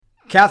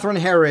Catherine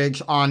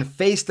Herridge on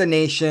Face the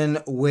Nation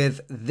with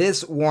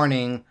this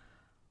warning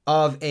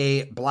of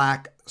a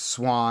Black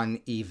Swan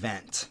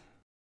event.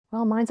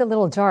 Well, mine's a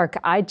little dark.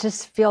 I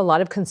just feel a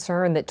lot of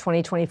concern that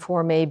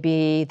 2024 may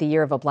be the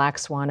year of a Black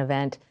Swan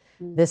event.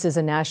 This is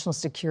a national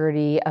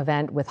security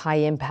event with high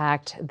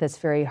impact that's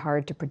very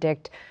hard to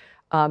predict.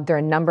 There are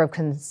a number of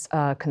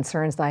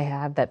concerns that I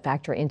have that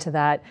factor into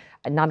that.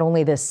 Not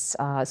only this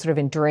sort of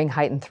enduring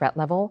heightened threat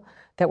level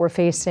that we're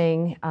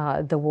facing,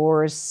 the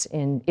wars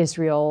in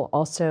Israel,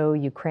 also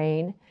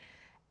Ukraine.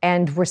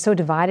 And we're so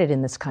divided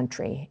in this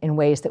country in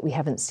ways that we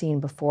haven't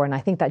seen before. And I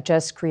think that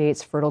just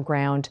creates fertile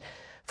ground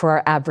for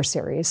our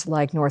adversaries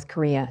like North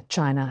Korea,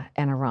 China,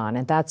 and Iran.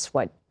 And that's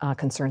what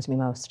concerns me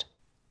most.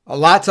 A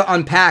lot to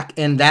unpack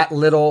in that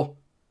little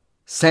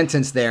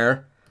sentence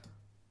there.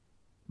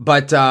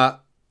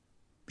 But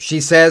she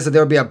says that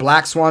there will be a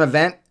Black Swan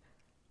event,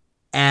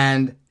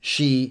 and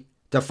she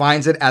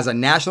defines it as a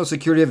national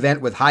security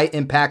event with high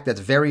impact that's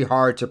very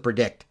hard to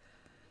predict.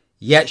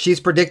 Yet she's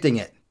predicting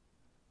it.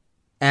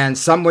 And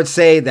some would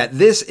say that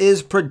this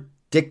is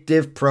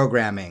predictive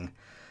programming.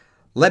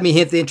 Let me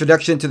hit the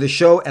introduction to the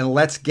show, and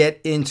let's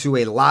get into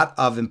a lot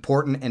of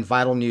important and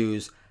vital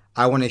news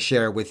I want to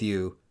share with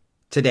you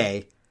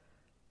today.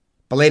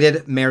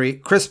 Belated Merry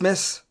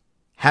Christmas.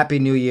 Happy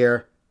New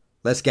Year.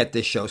 Let's get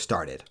this show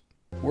started.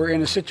 We're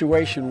in a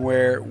situation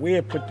where we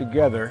have put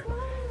together,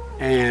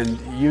 and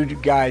you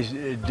guys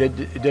did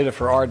it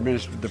for our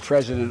the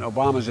President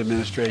Obama's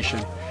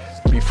administration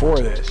before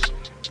this.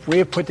 We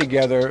have put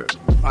together,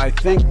 I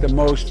think, the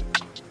most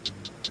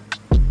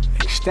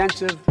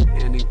extensive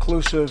and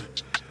inclusive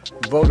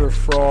voter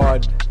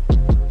fraud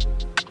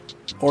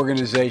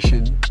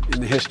organization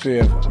in the history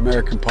of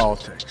American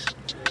politics.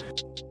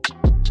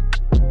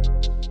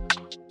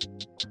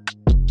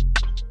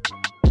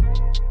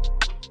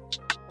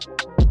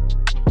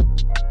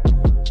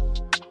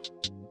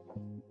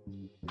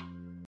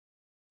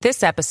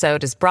 This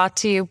episode is brought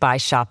to you by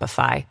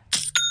Shopify.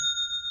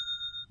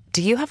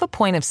 Do you have a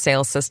point of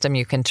sale system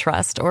you can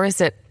trust, or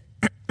is it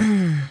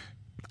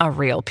a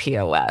real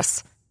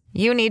POS?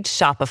 You need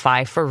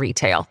Shopify for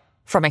retail.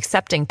 From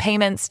accepting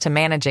payments to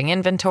managing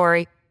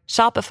inventory,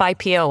 Shopify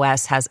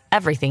POS has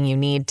everything you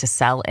need to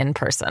sell in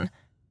person.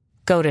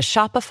 Go to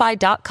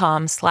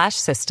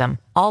shopify.com/system,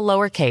 all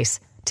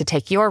lowercase, to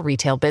take your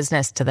retail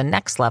business to the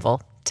next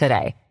level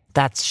today.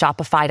 That's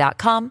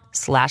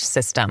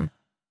shopify.com/system.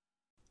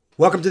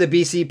 Welcome to the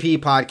BCP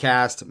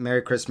podcast.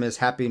 Merry Christmas.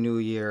 Happy New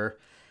Year.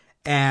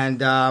 And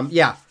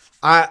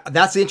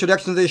that's the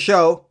introduction to the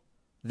show.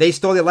 They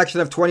stole the election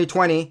of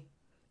 2020,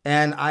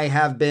 and I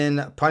have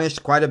been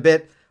punished quite a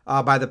bit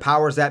by the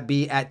powers that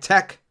be at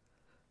tech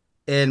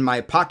in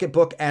my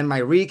pocketbook and my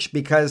reach,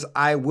 because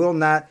I will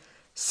not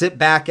sit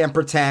back and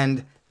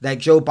pretend that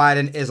Joe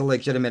Biden is a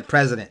legitimate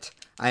president.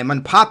 I am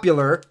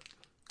unpopular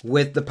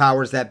with the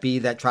powers that be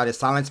that try to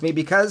silence me,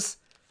 because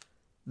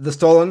the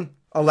stolen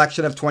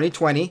election of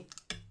 2020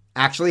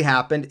 actually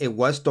happened. It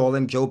was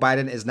stolen. Joe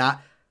Biden is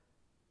not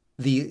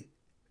the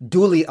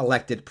duly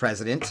elected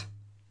president,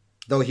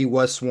 though he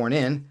was sworn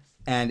in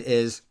and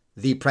is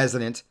the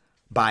president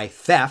by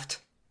theft.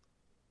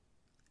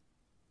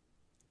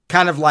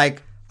 Kind of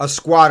like a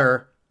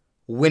squatter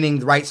winning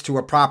rights to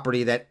a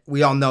property that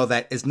we all know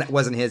that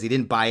wasn't his. He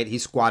didn't buy it. He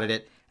squatted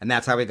it, and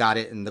that's how he got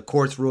it. And the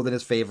courts ruled in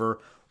his favor,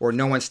 or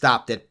no one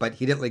stopped it, but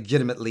he didn't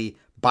legitimately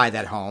buy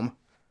that home.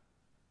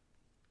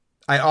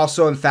 I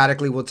also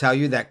emphatically will tell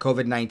you that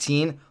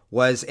COVID-19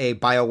 was a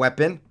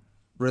bioweapon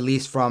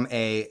released from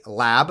a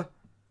lab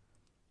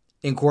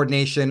in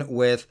coordination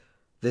with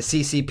the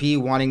CCP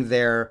wanting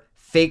their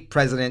fake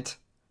president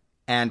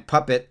and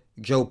puppet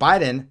Joe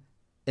Biden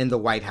in the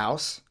White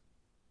House.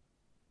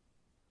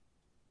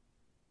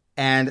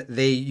 And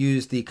they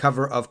used the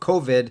cover of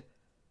COVID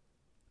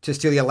to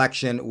steal the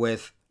election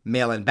with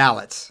mail-in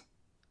ballots.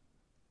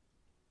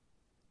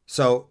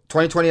 So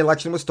 2020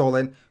 election was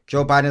stolen.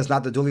 Joe Biden is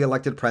not the duly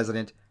elected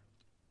president.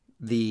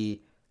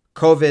 The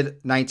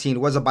COVID-19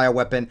 was a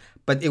bioweapon,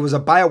 but it was a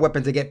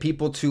bioweapon to get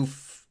people to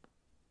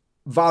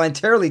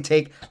voluntarily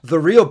take the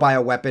real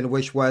bioweapon,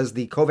 which was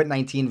the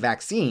COVID-19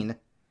 vaccine,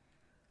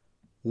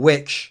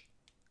 which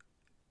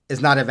is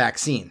not a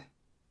vaccine.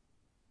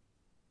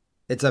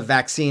 It's a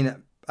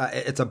vaccine.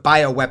 It's a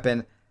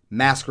bioweapon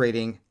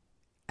masquerading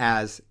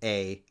as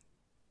a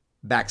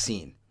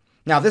vaccine.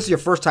 Now, if this is your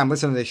first time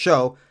listening to this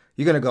show,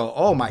 you're going to go,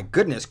 oh my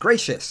goodness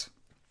gracious.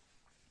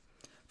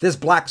 This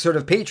black sort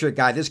of patriot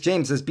guy, this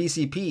James, this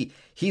BCP,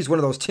 he's one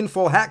of those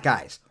tinfoil hat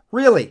guys.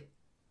 Really?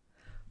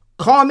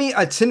 Call me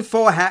a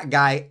tinfoil hat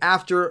guy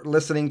after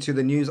listening to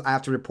the news I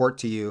have to report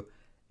to you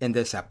in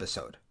this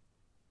episode.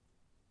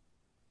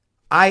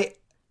 I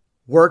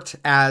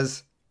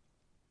was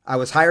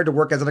hired to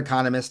work as an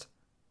economist,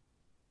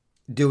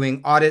 doing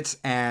audits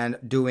and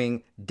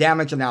doing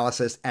damage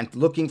analysis and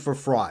looking for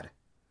fraud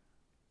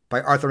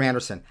by Arthur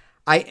Andersen.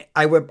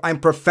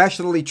 I'm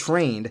professionally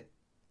trained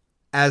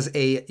as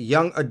a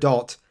young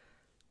adult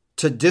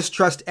to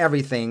distrust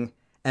everything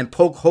and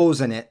poke holes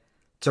in it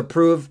to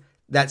prove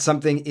that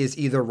something is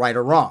either right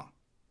or wrong.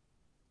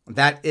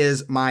 That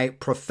is my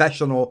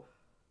professional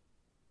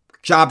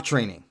job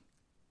training.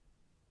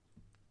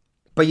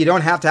 But you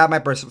don't have to have my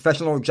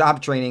professional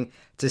job training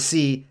to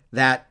see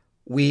that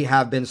we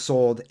have been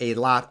sold a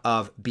lot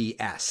of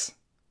BS.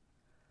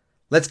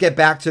 Let's get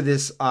back to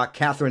this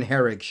Catherine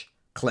Herridge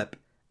clip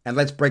and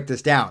let's break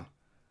this down,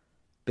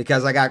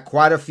 because I got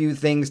quite a few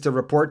things to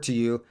report to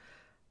you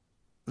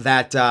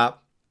that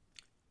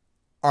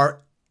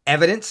are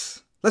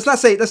evidence. Let's not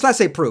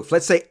say proof.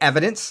 Let's say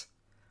evidence,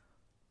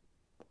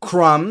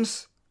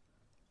 crumbs,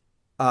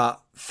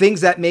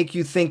 things that make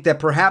you think that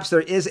perhaps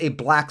there is a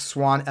black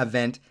swan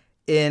event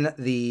in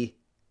the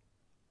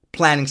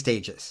planning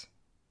stages.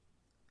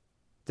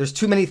 There's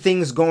too many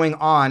things going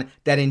on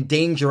that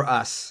endanger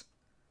us,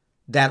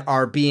 that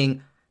are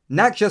being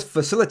not just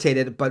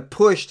facilitated, but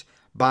pushed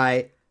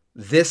by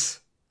this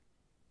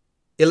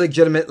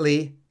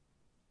illegitimately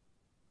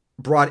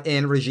brought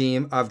in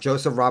regime of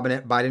Joseph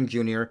Robinette Biden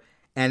Jr.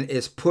 and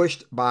is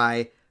pushed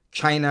by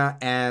China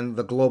and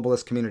the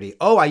globalist community.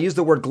 Oh, I use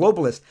the word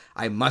globalist.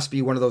 I must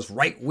be one of those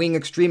right-wing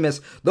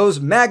extremists, those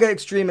MAGA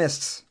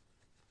extremists.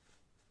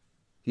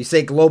 You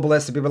say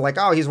globalist and people are like,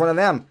 oh, he's one of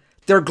them.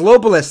 They're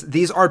globalists.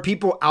 These are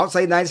people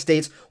outside the United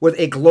States with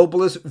a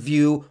globalist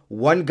view,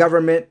 one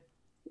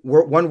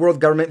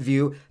world government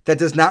view that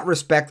does not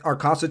respect our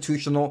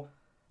constitutional,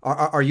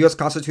 our U.S.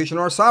 Constitution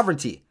or our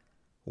sovereignty.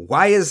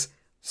 Why is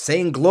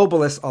saying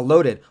globalists are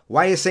loaded?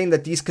 Why is saying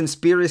that these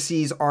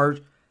conspiracies are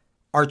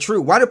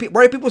true? Why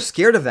are people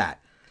scared of that?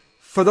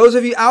 For those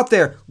of you out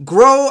there,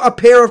 grow a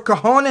pair of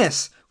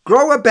cojones.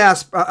 Grow a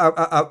brass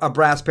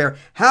pair.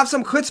 Have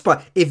some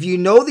chutzpah. If you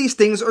know these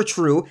things are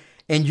true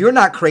and you're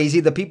not crazy,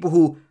 the people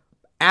who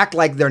act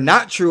like they're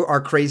not true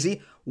are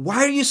crazy. Why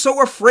are you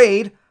so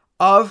afraid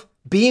of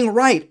being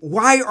right?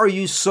 Why are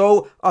you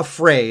so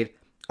afraid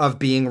of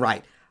being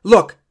right?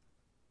 Look,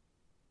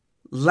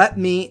 let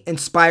me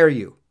inspire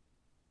you.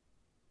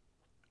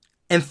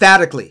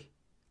 Emphatically,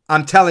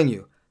 I'm telling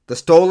you,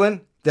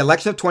 the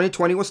election of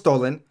 2020 was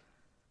stolen.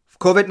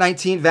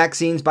 COVID-19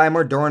 vaccines by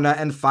Moderna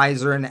and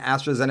Pfizer and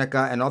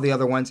AstraZeneca and all the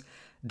other ones,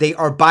 they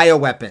are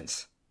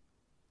bioweapons.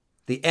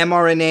 The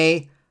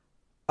mRNA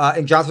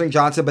in Johnson &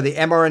 Johnson, but the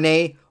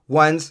mRNA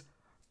ones,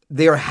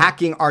 they are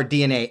hacking our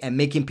DNA and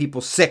making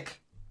people sick.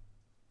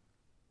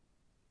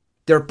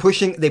 They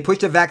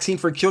pushed a vaccine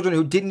for children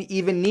who didn't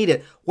even need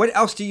it. What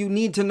else do you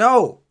need to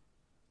know?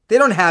 They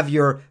don't have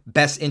your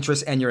best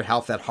interest and your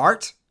health at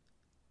heart.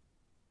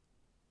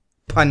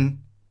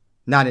 Pun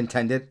not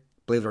intended,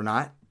 believe it or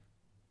not.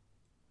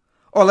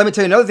 Oh, let me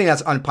tell you another thing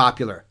that's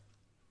unpopular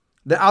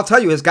that I'll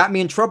tell you has got me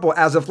in trouble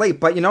as of late.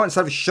 But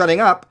instead of shutting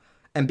up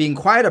and being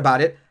quiet about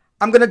it,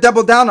 I'm going to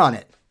double down on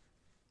it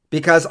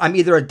because I'm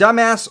either a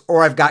dumbass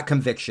or I've got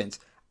convictions.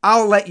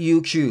 I'll let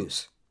you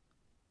choose.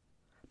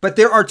 But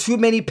there are too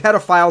many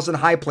pedophiles in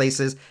high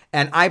places,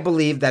 and I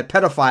believe that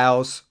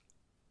pedophiles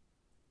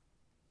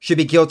should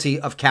be guilty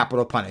of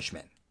capital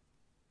punishment.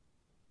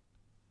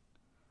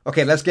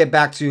 Okay, let's get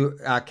back to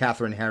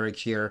Catherine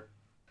Herridge here.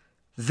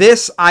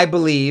 This, I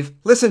believe,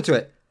 listen to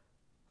it.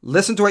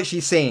 Listen to what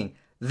she's saying.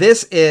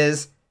 This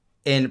is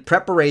in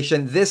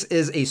preparation. This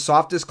is a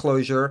soft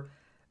disclosure.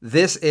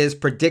 This is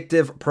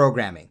predictive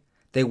programming.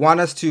 They want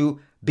us to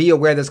be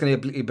aware there's going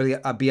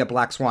to be a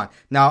black swan.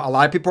 Now, a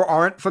lot of people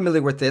aren't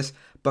familiar with this,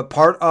 but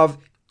part of,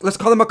 let's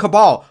call them a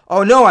cabal.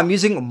 Oh no, I'm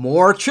using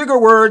more trigger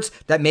words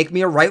that make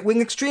me a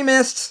right-wing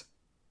extremist.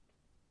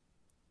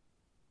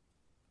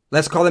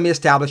 Let's call them the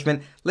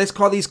establishment. Let's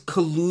call these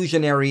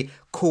collusionary,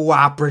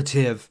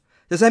 cooperative.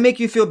 Does that make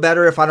you feel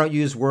better if I don't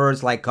use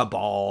words like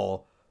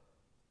cabal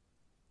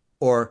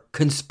or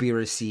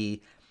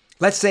conspiracy?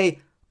 Let's say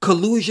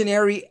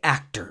collusionary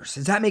actors.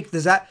 Does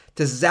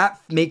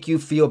that make you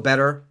feel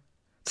better?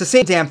 It's the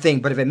same damn thing,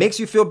 but if it makes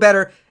you feel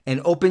better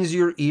and opens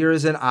your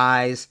ears and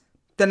eyes,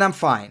 then I'm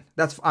fine.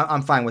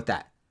 I'm fine with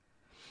that.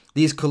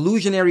 These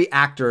collusionary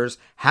actors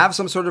have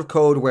some sort of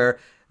code where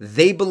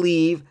they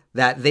believe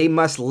that they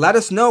must let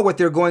us know what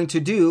they're going to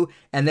do,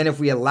 and then if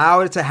we allow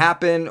it to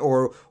happen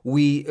or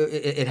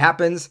it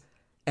happens,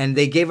 and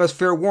they gave us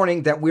fair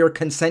warning that we are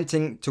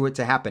consenting to it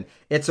to happen.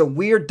 It's a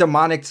weird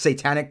demonic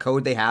satanic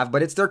code they have,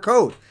 but it's their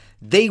code.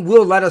 They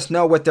will let us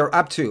know what they're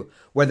up to,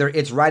 whether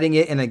it's writing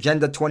it in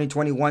Agenda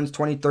 2021s,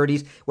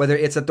 2030s, whether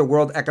it's at the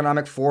World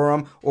Economic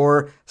Forum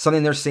or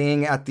something they're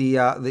saying at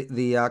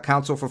the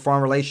Council for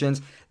Foreign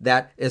Relations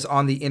that is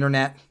on the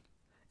internet.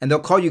 And they'll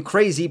call you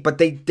crazy, but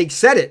they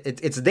said it.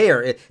 It's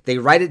there. They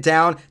write it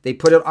down. They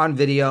put it on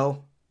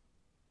video.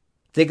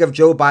 Think of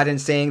Joe Biden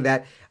saying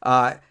that,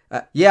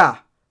 yeah,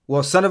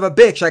 well, son of a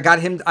bitch,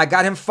 I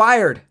got him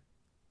fired.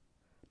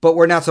 But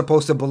we're not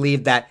supposed to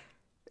believe that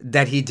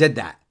he did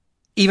that,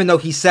 even though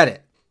he said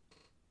it.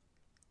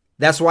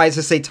 That's why it's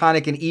a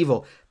satanic and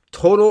evil.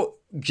 Total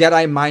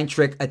Jedi mind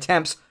trick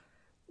attempts,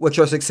 which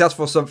are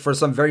successful for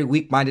some very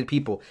weak-minded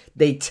people.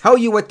 They tell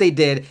you what they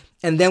did,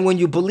 and then when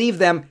you believe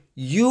them,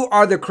 you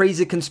are the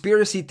crazy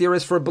conspiracy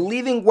theorist for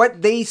believing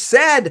what they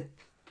said.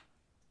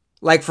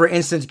 Like, for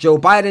instance, Joe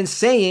Biden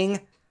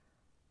saying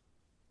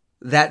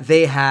that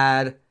they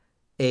had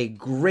a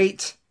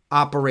great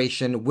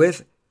operation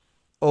with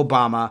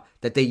Obama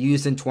that they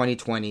used in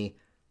 2020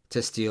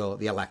 to steal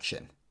the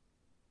election.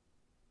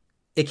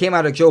 It came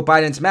out of Joe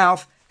Biden's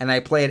mouth, and I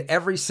played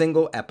every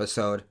single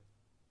episode.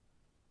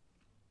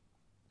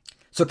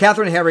 So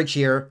Catherine Herridge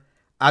here,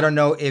 I don't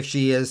know if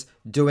she is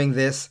doing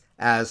this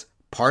as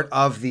part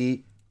of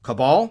the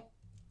cabal,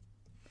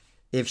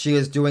 if she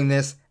is doing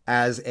this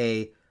as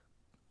a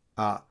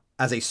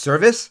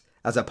service,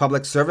 as a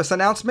public service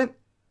announcement.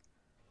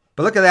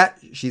 But look at that.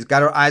 She's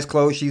got her eyes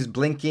closed. She's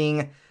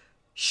blinking.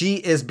 She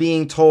is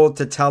being told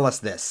to tell us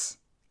this.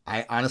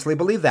 I honestly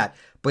believe that.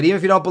 But even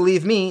if you don't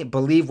believe me,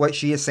 believe what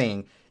she is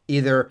saying.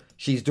 Either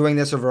she's doing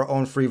this of her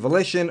own free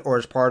volition or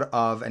as part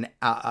of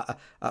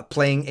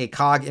playing a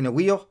cog in a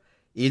wheel.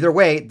 Either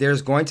way,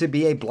 there's going to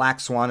be a Black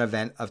Swan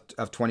event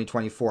of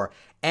 2024.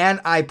 And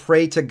I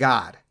pray to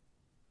God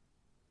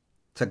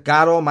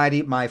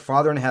Almighty, my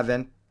Father in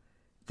heaven,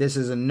 this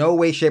is in no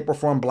way, shape, or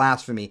form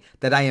blasphemy,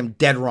 that I am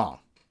dead wrong.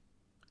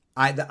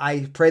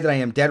 I pray that I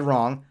am dead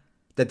wrong,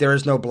 that there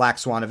is no Black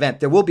Swan event.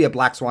 There will be a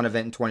Black Swan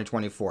event in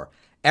 2024.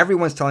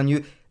 Everyone's telling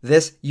you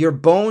this. Your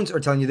bones are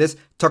telling you this.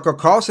 Tucker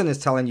Carlson is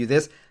telling you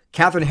this.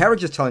 Catherine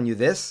Herridge is telling you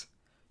this.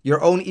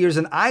 Your own ears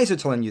and eyes are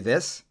telling you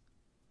this.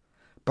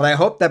 But I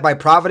hope that by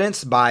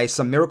providence, by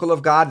some miracle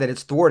of God, that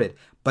it's thwarted.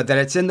 But that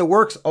it's in the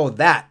works,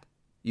 that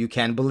you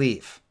can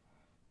believe.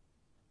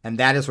 And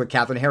that is what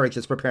Catherine Herridge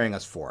is preparing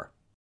us for.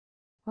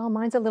 Well,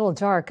 mine's a little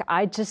dark.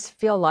 I just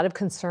feel a lot of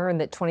concern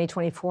that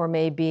 2024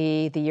 may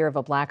be the year of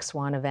a Black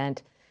Swan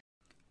event.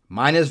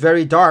 Mine is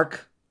very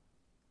dark.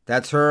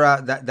 That's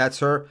her. That's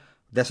her.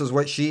 This is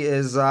what she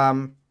is.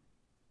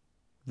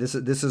 This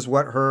is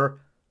what her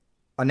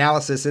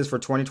analysis is for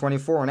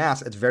 2024. And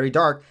it's very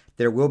dark.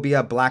 There will be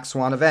a Black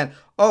Swan event.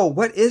 Oh,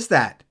 what is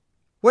that?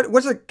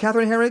 What's it?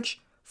 Catherine Herridge,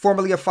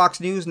 formerly of Fox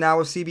News, now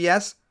of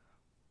CBS.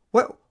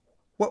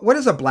 What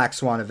is a Black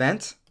Swan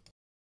event?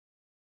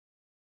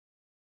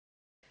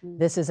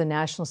 This is a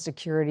national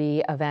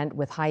security event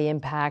with high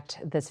impact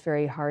that's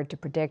very hard to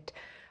predict.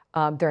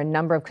 There are a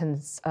number of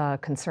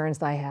concerns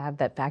that I have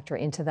that factor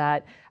into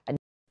that.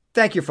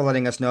 Thank you for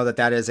letting us know that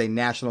that is a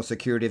national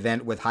security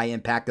event with high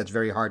impact that's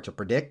very hard to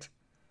predict.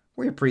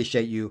 We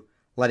appreciate you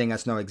letting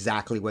us know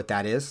exactly what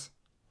that is.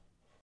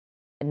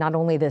 Not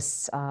only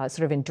this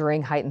sort of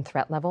enduring heightened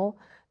threat level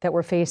that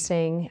we're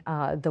facing,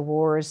 the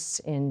wars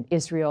in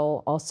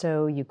Israel,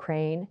 also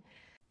Ukraine.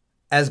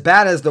 As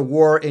bad as the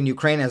war in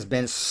Ukraine has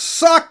been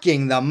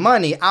sucking the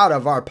money out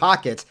of our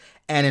pockets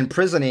and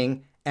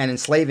imprisoning and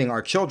enslaving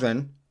our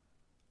children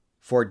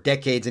for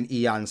decades and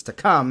eons to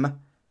come,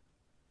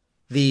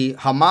 the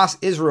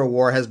Hamas-Israel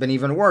war has been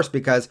even worse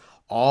because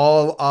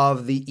all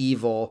of the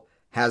evil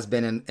has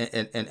been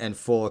in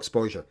full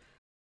exposure.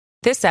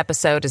 This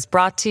episode is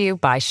brought to you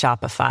by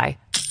Shopify.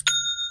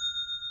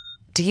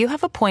 Do you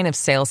have a point of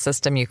sale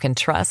system you can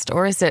trust,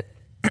 or is it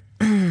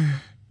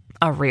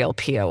a real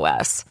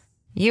POS?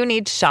 You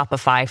need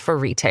Shopify for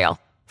retail.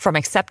 From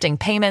accepting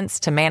payments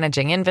to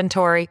managing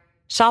inventory,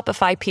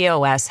 Shopify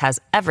POS has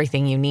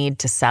everything you need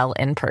to sell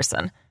in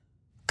person.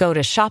 Go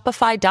to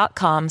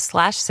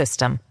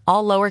shopify.com/system,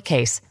 all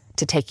lowercase,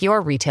 to take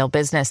your retail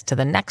business to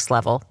the next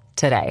level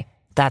today.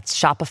 That's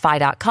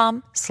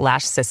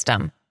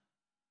shopify.com/system.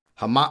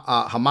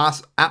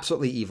 Hamas,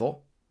 absolutely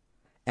evil.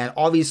 And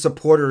all these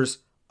supporters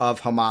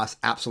of Hamas,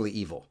 absolutely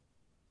evil.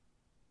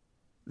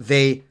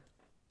 They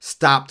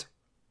stopped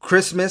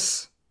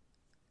Christmas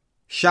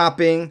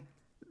shopping.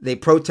 They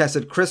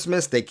protested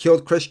Christmas. They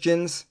killed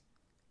Christians.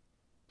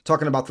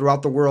 Talking about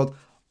throughout the world,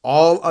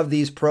 all of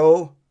these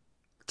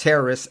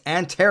pro-terrorists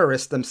and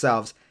terrorists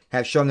themselves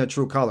have shown their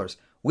true colors.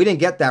 We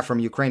didn't get that from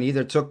Ukraine. You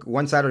either took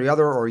one side or the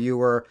other, or you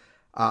were,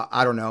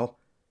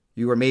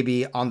 you were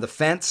maybe on the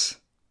fence,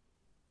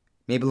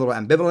 maybe a little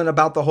ambivalent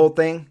about the whole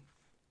thing.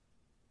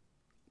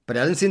 But it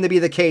doesn't seem to be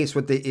the case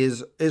with the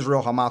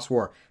Israel-Hamas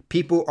war.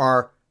 People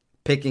are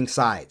picking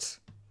sides.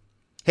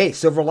 Hey,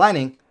 silver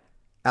lining.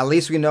 At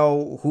least we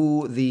know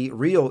who the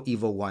real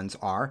evil ones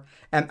are.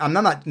 And I'm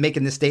not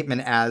making this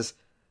statement as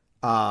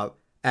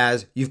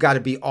you've got to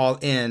be all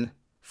in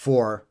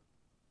for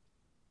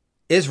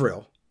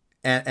Israel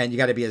and you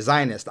got to be a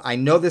Zionist. I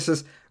know this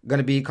is going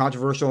to be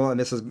controversial and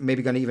this is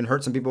maybe going to even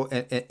hurt some people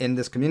in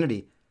this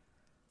community.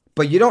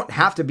 But you don't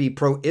have to be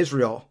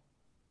pro-Israel.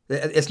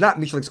 It's not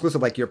mutually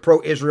exclusive, like you're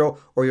pro-Israel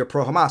or you're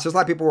pro-Hamas. There's a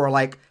lot of people who are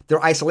like, they're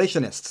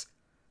isolationists.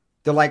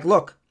 They're like,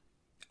 look,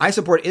 I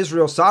support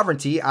Israel's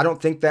sovereignty. I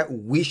don't think that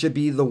we should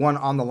be the one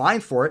on the line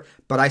for it,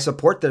 but I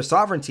support their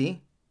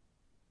sovereignty.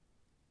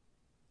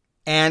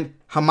 And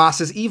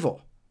Hamas is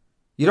evil.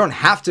 You don't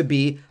have to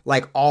be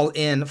like all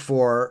in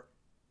for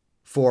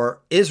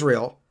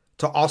Israel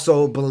to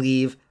also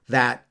believe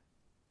that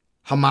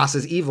Hamas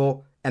is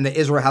evil and that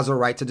Israel has a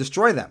right to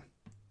destroy them.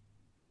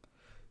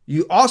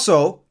 You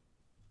also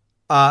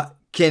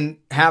can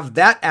have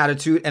that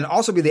attitude and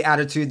also be the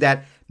attitude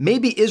that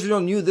maybe Israel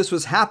knew this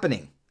was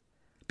happening.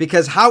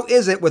 Because how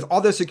is it with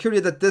all their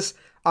security that this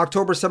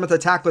October 7th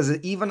attack was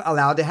even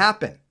allowed to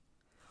happen?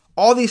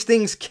 All these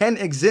things can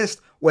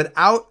exist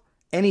without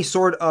any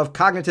sort of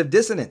cognitive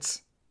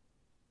dissonance.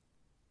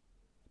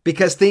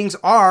 Because things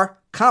are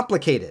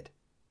complicated.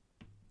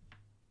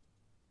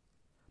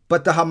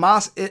 But the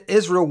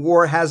Hamas-Israel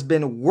war has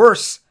been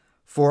worse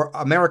for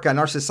America and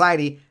our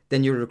society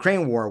than your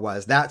Ukraine war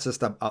was. That's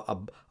just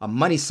a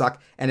money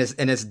suck. And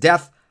its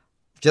death,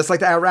 just like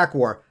the Iraq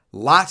war,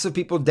 lots of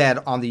people dead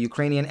on the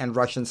Ukrainian and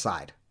Russian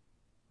side.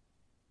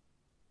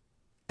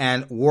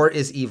 And war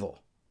is evil.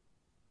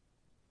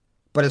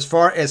 But as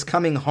far as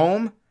coming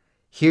home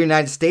here in the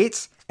United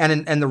States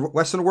and in the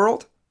Western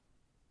world,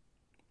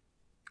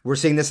 we're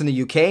seeing this in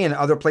the UK and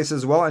other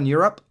places as well in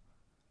Europe.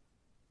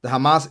 The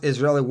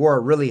Hamas-Israeli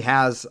war really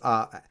has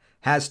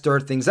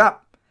stirred things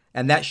up.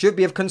 And that should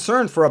be of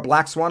concern for a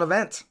black swan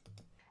event.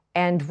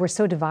 And we're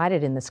so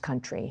divided in this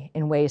country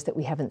in ways that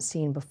we haven't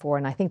seen before.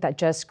 And I think that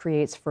just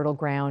creates fertile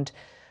ground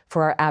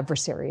for our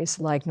adversaries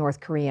like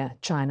North Korea,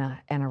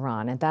 China, and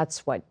Iran. And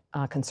that's what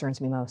concerns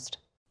me most.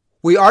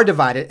 We are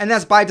divided, and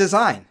that's by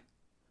design.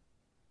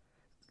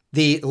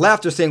 The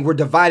left are saying we're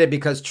divided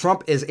because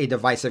Trump is a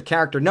divisive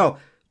character. No,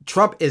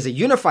 Trump is a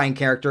unifying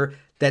character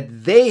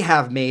that they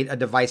have made a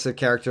divisive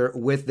character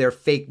with their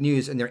fake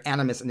news and their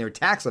animus and their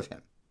attacks of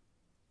him.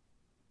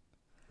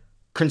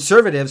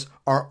 Conservatives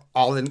are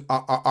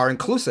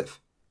inclusive.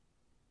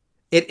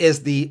 It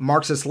is the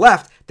Marxist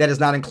left that is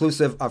not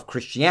inclusive of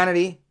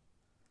Christianity,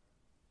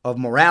 of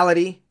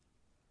morality,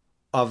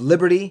 of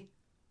liberty,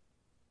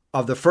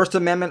 of the First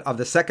Amendment, of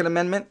the Second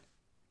Amendment.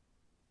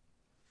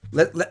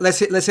 Let's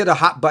hit a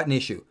hot button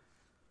issue.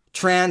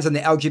 Trans and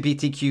the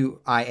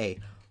LGBTQIA.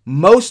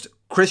 Most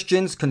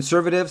Christians,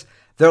 conservatives,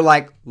 they're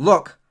like,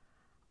 look,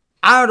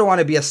 I don't want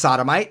to be a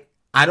sodomite.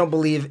 I don't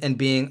believe in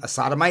being a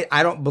sodomite.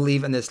 I don't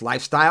believe in this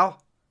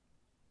lifestyle.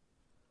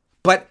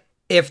 But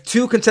if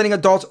two consenting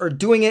adults are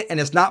doing it and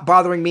it's not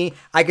bothering me,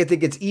 I can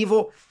think it's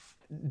evil.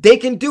 They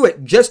can do it.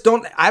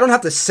 I don't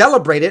have to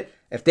celebrate it.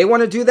 If they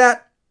want to do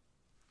that,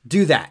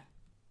 do that.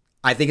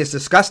 I think it's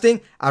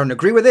disgusting. I don't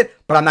agree with it,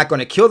 but I'm not going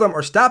to kill them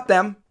or stop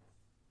them.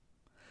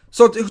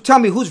 So tell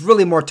me, who's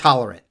really more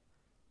tolerant?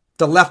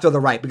 The left or the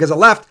right? Because the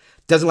left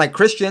doesn't like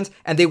Christians,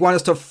 and they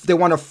want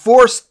to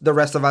force the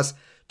rest of us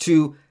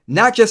to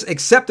not just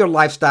accept their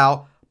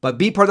lifestyle, but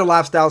be part of their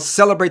lifestyle,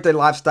 celebrate their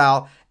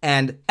lifestyle,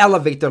 and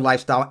elevate their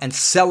lifestyle and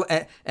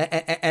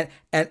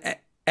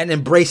and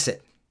embrace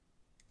it.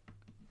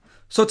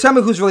 So tell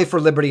me who's really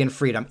for liberty and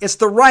freedom. It's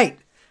the right.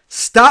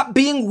 Stop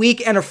being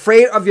weak and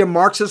afraid of your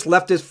Marxist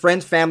leftist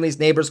friends, families,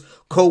 neighbors,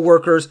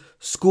 co-workers,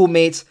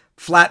 schoolmates,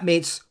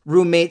 flatmates,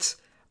 roommates,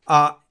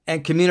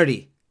 and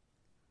community.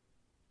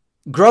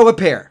 Grow a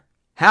pair.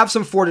 Have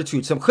some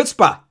fortitude, some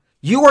chutzpah.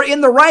 You are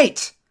in the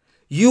right.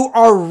 You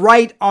are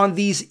right on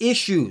these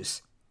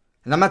issues.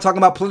 And I'm not talking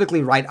about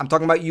politically right. I'm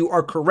talking about you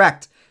are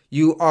correct.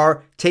 You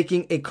are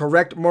taking a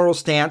correct moral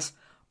stance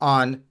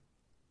on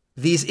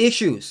these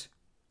issues.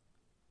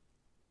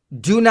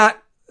 Do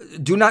not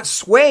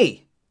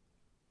sway.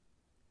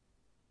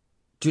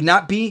 Do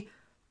not be,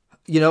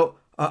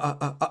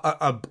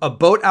 a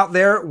boat out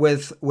there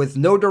with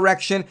no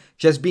direction,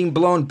 just being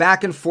blown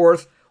back and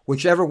forth,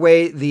 whichever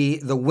way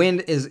the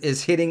wind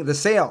is hitting the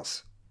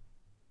sails.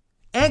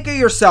 Anchor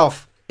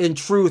yourself in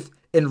truth,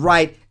 in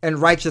right, in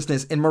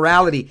righteousness, in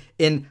morality,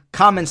 in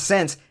common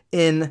sense,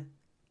 in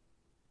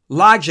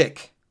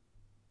logic,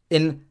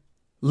 in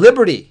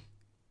liberty.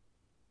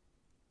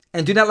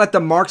 And do not let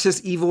the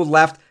Marxist evil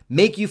left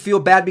make you feel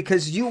bad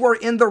because you are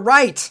in the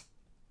right.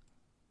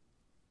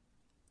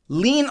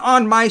 Lean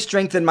on my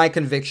strength and my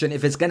conviction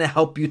if it's going to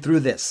help you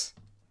through this.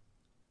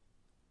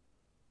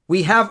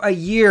 We have a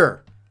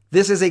year.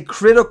 This is a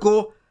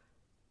critical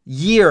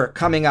year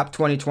coming up,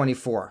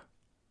 2024.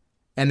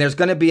 And there's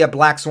going to be a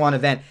Black Swan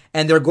event.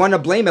 And they're going to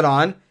blame it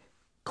on,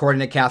 according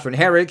to Catherine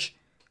Herridge,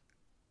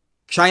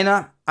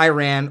 China,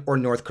 Iran, or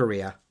North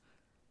Korea.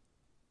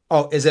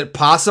 Oh, is it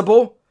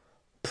possible,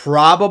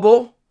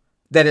 probable,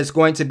 that it's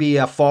going to be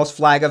a false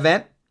flag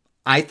event?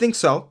 I think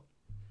so.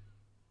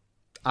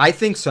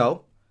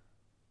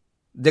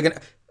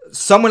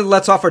 Someone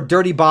lets off a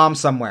dirty bomb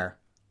somewhere.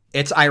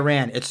 It's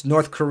Iran. It's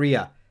North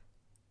Korea.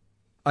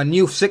 A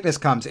new sickness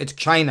comes. It's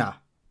China.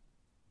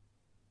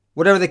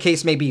 Whatever the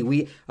case may be,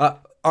 we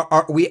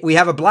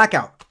have a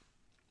blackout.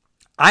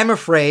 I'm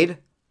afraid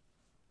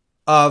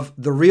of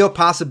the real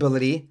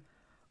possibility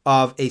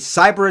of a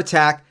cyber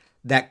attack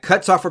that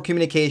cuts off our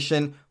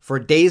communication for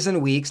days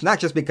and weeks, not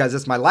just because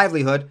it's my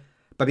livelihood,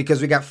 but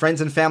because we got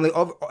friends and family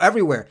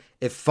everywhere.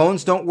 If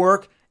phones don't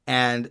work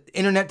and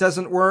internet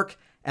doesn't work,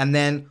 and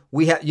then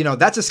we have,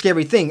 that's a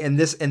scary thing in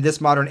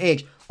this modern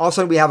age. All of a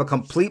sudden we have a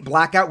complete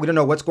blackout. We don't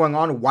know what's going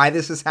on, why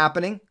this is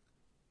happening.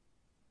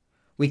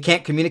 We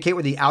can't communicate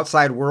with the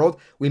outside world.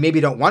 We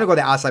maybe don't want to go to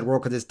the outside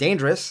world because it's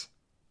dangerous.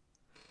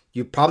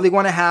 You probably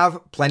want to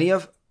have plenty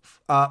of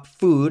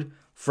food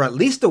for at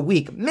least a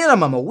week,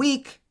 minimum a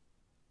week,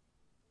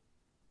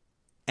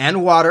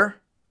 and water,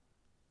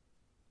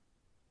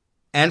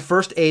 and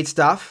first aid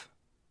stuff.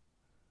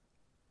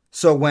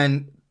 So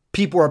when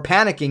people are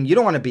panicking, you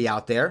don't want to be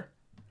out there.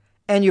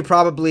 And you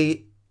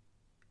probably,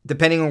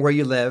 depending on where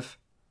you live,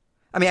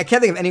 I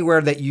can't think of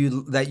anywhere that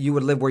you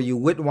would live where you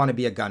wouldn't want to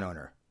be a gun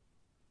owner.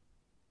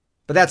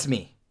 But that's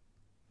me.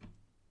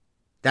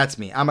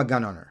 I'm a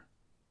gun owner.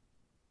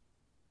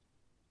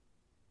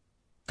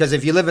 Because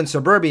if you live in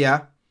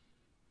suburbia,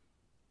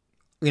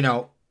 you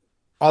know,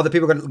 all the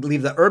people are going to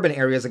leave the urban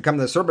areas and come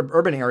to the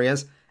suburban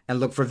areas and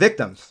look for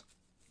victims.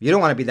 You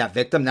don't want to be that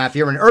victim. Now, if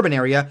you're in an urban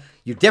area,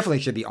 you definitely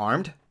should be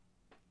armed.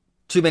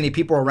 Too many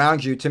people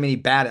around you, too many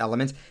bad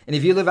elements. And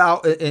if you live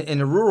out in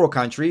a rural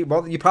country,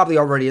 well, you probably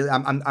already,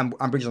 I'm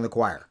preaching to the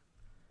choir.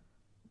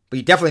 But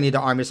you definitely need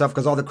to arm yourself,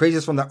 because all the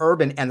crazies from the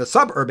urban and the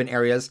suburban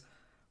areas,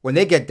 when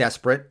they get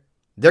desperate,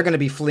 they're going to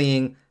be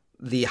fleeing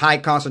the high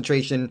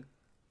concentration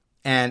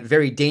and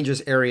very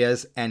dangerous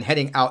areas and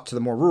heading out to the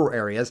more rural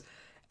areas.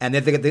 And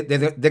they're going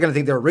to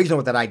think they're original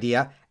with that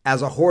idea,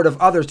 as a horde of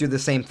others do the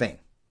same thing.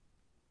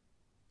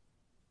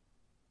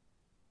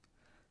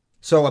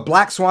 So a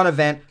Black Swan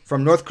event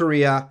from North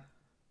Korea,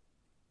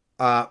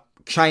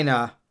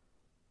 China,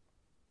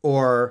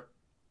 or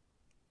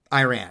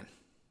Iran.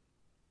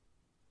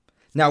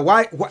 Now,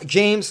 why,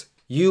 James,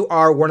 you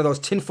are one of those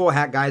tinfoil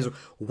hat guys.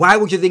 Why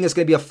would you think it's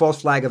going to be a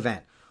false flag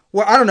event?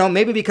 Well, I don't know.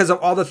 Maybe because of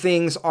all the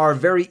things are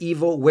very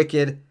evil,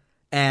 wicked,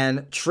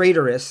 and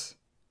traitorous.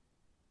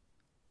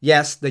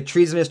 Yes, the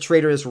treasonous,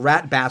 traitorous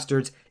rat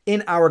bastards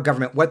in our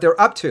government, what they're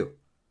up to.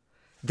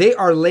 They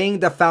are laying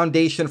the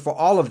foundation for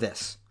all of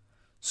this.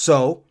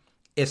 So,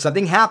 if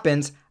something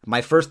happens,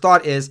 my first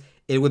thought is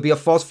it would be a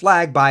false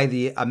flag by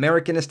the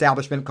American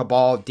establishment,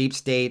 cabal, deep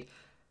state,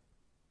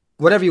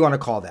 whatever you want to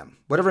call them.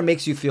 Whatever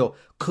makes you feel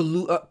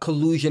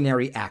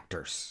collusionary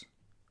actors.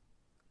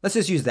 Let's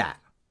just use that.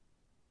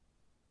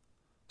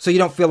 So you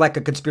don't feel like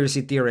a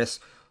conspiracy theorist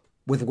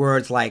with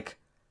words like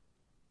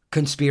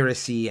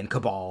conspiracy and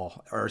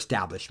cabal or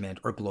establishment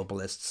or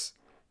globalists.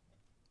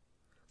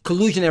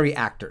 Collusionary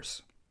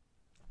actors.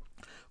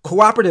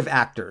 Cooperative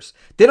actors.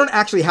 They don't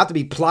actually have to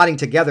be plotting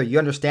together. You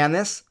understand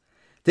this?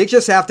 They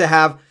just have to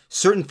have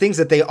certain things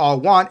that they all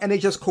want, and they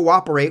just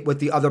cooperate with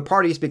the other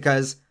parties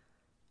because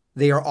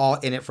they are all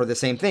in it for the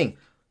same thing.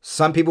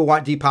 Some people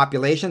want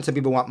depopulation. Some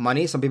people want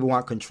money. Some people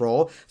want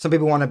control. Some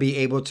people want to be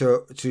able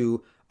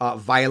to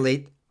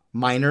violate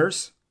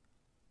minors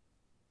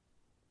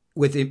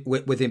with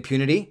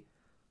impunity.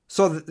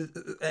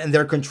 And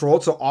they're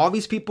controlled. So all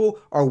these people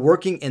are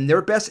working in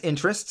their best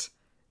interests.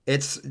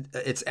 It's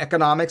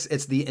economics.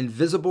 It's the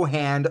invisible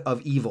hand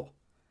of evil.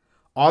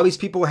 All these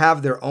people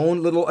have their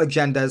own little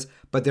agendas,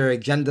 but their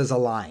agendas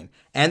align.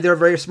 And they're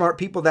very smart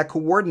people that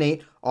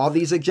coordinate all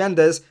these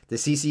agendas. The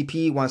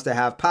CCP wants to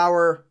have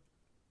power.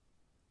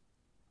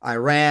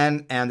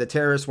 Iran and the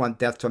terrorists want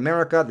death to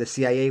America. The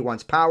CIA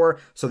wants power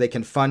so they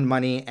can fund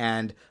money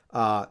and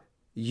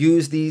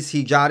use these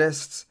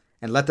jihadists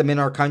and let them in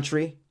our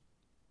country.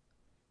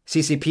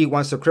 CCP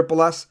wants to cripple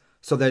us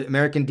so the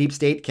American deep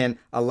state can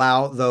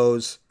allow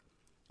those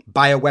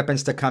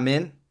bioweapons to come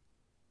in.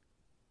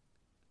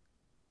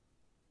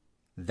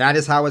 That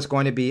is how it's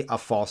going to be a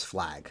false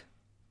flag.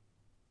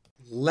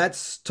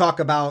 Let's talk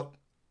about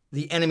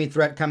the enemy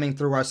threat coming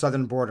through our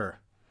southern border.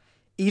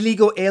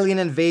 Illegal alien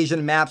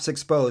invasion maps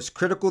exposed.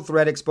 Critical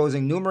threat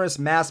exposing numerous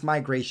mass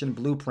migration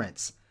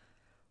blueprints.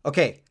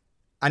 Okay,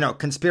 I know,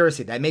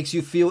 conspiracy. That makes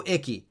you feel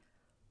icky.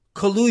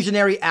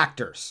 Collusionary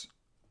actors.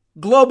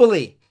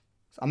 Globally.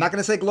 I'm not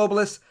going to say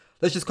globalists.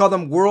 Let's just call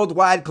them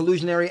worldwide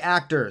collusionary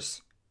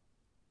actors.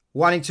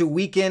 Wanting to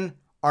weaken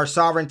our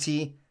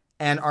sovereignty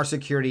and our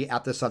security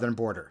at the southern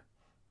border.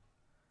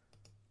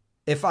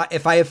 If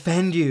I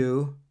offend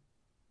you...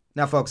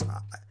 Now, folks,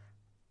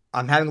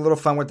 I'm having a little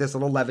fun with this, a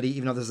little levity,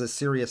 even though this is a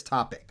serious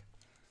topic.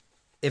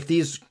 If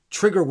these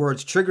trigger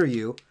words trigger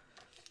you,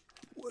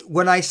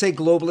 when I say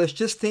globalist,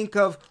 just think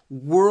of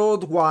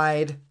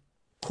worldwide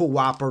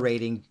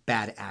cooperating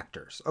bad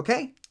actors,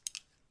 okay?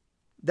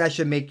 That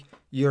should make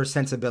your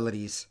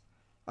sensibilities,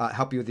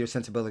 help you with your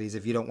sensibilities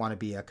if you don't want to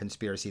be a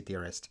conspiracy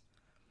theorist.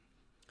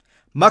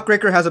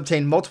 Muckraker has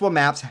obtained multiple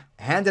maps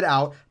handed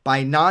out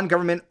by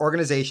non-government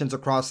organizations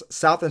across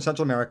South and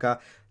Central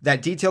America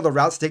that detail the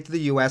routes to take to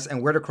the U.S.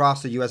 and where to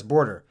cross the U.S.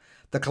 border.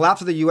 The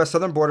collapse of the U.S.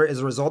 southern border is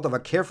a result of a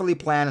carefully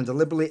planned and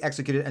deliberately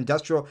executed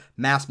industrial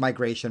mass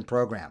migration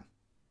program.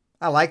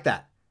 I like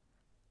that.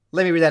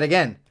 Let me read that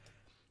again.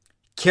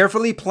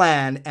 Carefully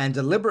planned and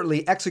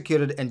deliberately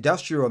executed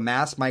industrial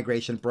mass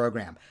migration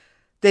program.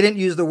 They didn't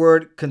use the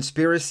word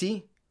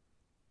conspiracy,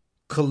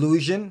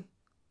 collusion,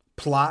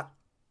 plot,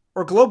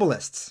 or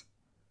globalists.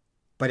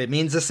 But it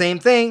means the same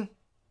thing.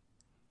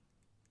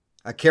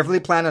 A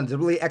carefully planned and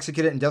deliberately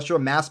executed industrial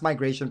mass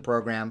migration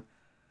program.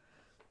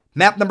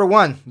 Map number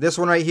 1, this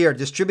one right here,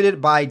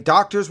 distributed by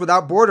Doctors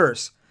Without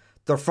Borders.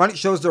 The front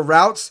shows the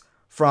routes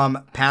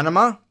from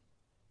Panama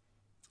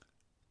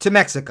to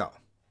Mexico.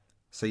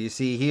 So you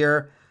see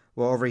here,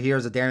 well, over here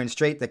is the Darien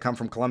Strait. They come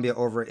from Colombia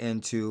over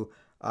into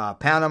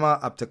Panama,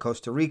 up to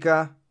Costa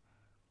Rica,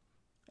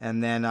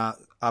 and then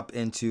up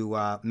into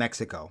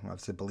Mexico.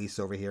 Obviously, Belize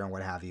over here and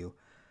what have you.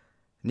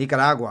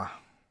 Nicaragua,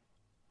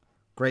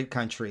 great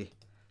country.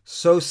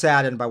 So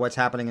saddened by what's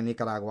happening in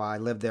Nicaragua. I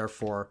lived there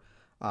for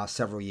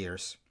several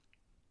years.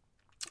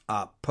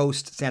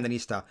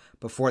 Post-Sandinista,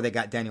 before they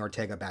got Daniel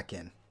Ortega back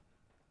in.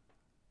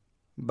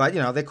 But,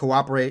 you know, they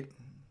cooperate,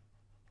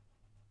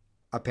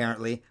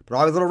 apparently. But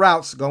all these little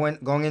routes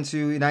going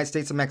into the United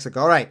States and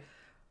Mexico. All right.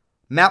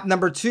 Map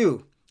number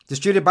 2,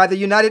 distributed by the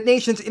United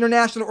Nations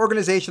International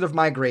Organization of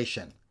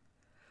Migration.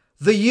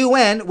 The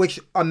UN, which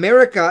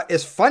America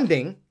is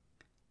funding,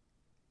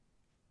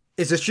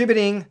 is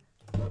distributing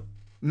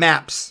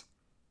maps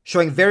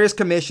showing various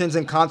commissions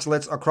and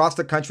consulates across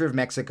the country of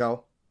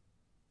Mexico.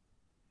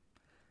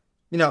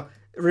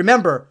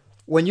 Remember,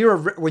 when you're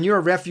a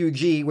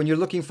refugee, when you're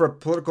looking for a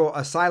political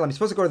asylum, you're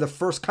supposed to go to the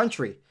first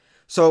country.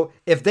 So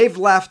if they've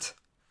left,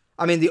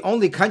 the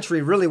only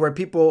country really where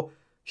people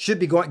should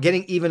be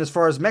getting even as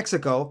far as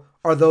Mexico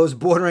are those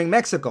bordering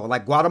Mexico,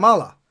 like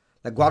Guatemala.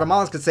 Like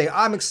Guatemalans could say,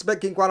 I'm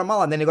expecting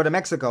Guatemala, and then they go to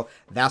Mexico.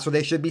 That's where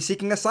they should be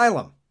seeking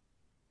asylum.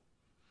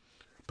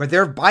 But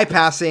they're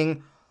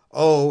bypassing,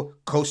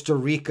 Costa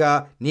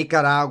Rica,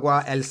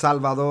 Nicaragua, El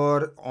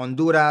Salvador,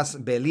 Honduras,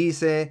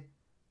 Belize.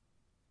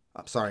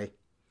 I'm sorry.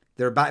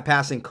 They're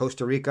bypassing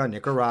Costa Rica,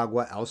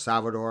 Nicaragua, El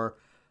Salvador,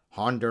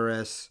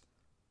 Honduras.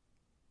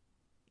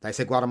 Did I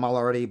say Guatemala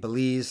already?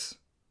 Belize,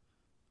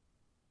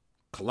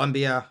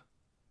 Colombia,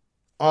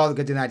 all to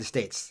get to the United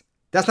States.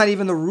 That's not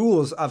even the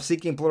rules of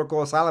seeking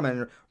political asylum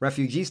and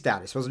refugee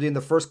status. You're supposed to be in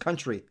the first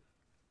country. You're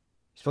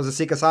supposed to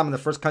seek asylum in the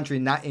first country,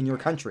 not in your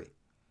country.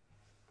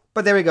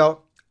 But there we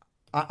go.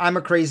 I'm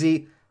a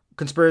crazy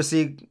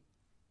conspiracy,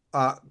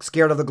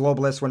 scared of the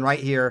globalists, when right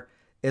here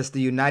is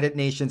the United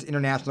Nations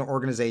International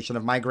Organization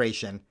of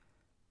Migration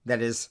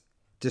that is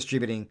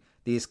distributing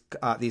these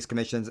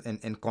commissions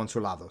and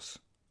consulados.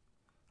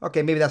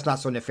 Okay, maybe that's not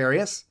so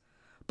nefarious.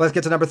 But let's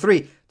get to number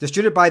 3.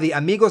 Distributed by the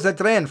Amigos del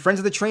Tren, Friends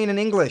of the Train in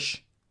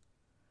English.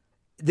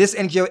 This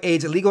NGO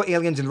aids illegal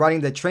aliens in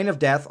riding the Train of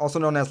Death, also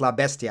known as La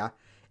Bestia,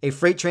 a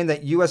freight train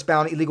that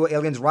U.S.-bound illegal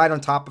aliens ride on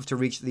top of to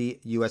reach the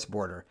U.S.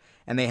 border.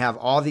 And they have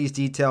all these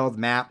detailed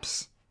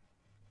maps,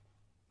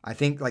 I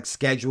think like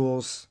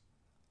schedules,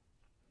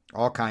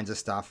 all kinds of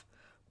stuff.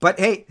 But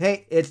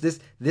hey, it's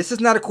this is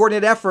not a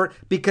coordinated effort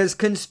because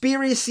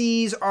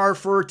conspiracies are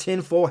for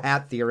tinfoil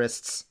hat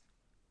theorists.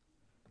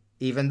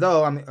 Even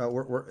though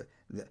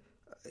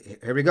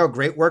here we go.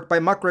 Great work by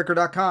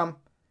muckraker.com,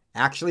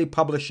 actually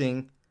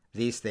publishing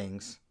these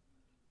things.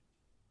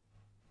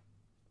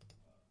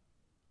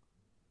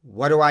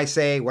 What do I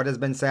say? What has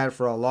been said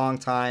for a long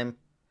time?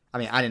 I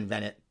didn't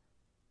invent it,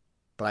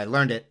 but I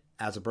learned it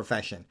as a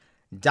profession.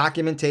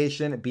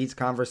 Documentation beats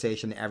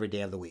conversation every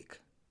day of the week.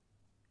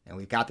 And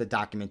we've got the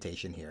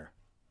documentation here.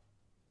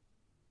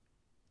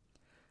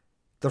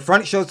 The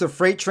front shows the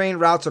freight train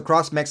routes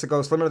across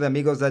Mexico, similar to the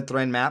Amigos del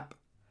Tren map,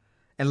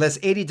 and lists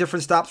 80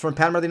 different stops from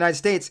Panama to the United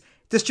States,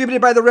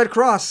 distributed by the Red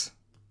Cross.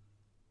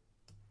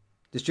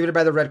 Distributed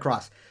by the Red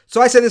Cross.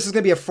 So I said this is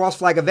going to be a false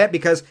flag event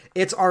because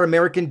it's our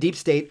American deep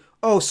state.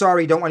 Oh,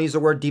 sorry, don't want to use the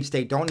word deep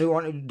state. Don't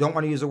want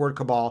to use the word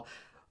cabal.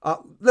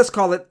 Let's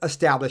call it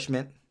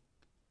establishment.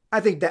 I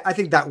think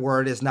that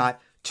word is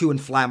not too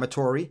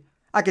inflammatory.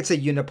 I could say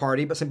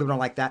uniparty, but some people don't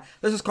like that.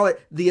 Let's just call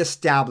it the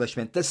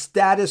establishment, the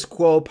status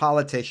quo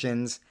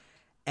politicians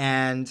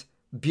and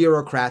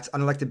bureaucrats,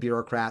 unelected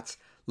bureaucrats,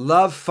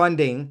 love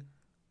funding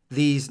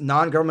these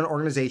non-government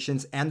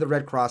organizations and the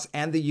Red Cross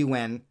and the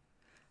UN.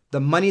 The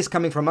money is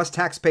coming from us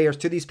taxpayers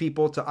to these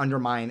people to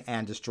undermine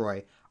and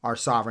destroy our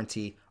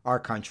sovereignty, our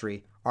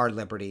country, our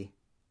liberty,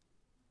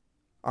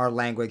 our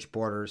language,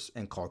 borders,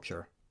 and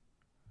culture.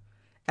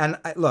 And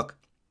look,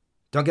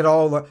 don't get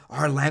all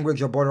our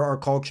language, our border, our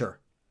culture.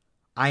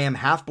 I am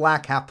half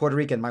black, half Puerto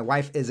Rican. My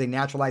wife is a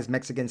naturalized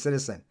Mexican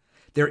citizen.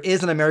 There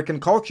is an American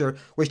culture,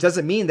 which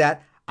doesn't mean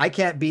that I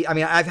can't be.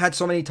 I've had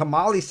so many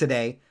tamales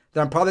today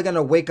that I'm probably going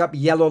to wake up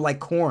yellow like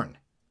corn.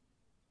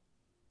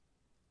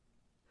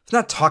 It's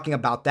not talking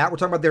about that. We're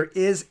talking about there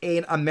is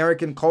an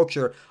American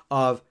culture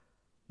of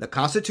the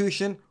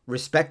Constitution,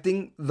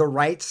 respecting the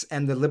rights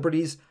and the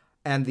liberties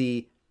and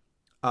the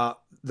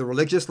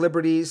religious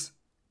liberties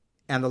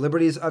and the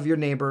liberties of your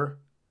neighbor,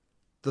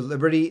 the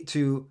liberty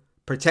to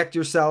protect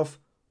yourself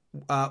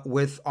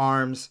with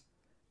arms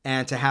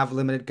and to have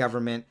limited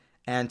government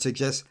and to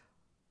just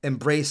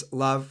embrace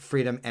love,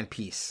 freedom, and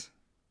peace.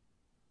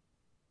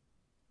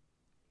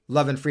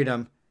 Love and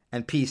freedom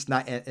and peace,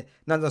 not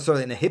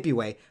necessarily in a hippie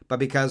way, but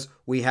because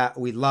we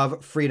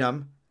love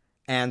freedom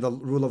and the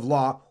rule of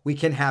law, we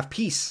can have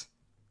peace.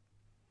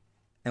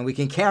 And we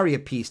can carry a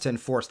peace to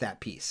enforce that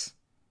peace.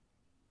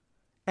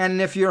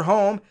 And if you're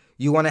home,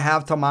 you want to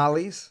have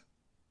tamales,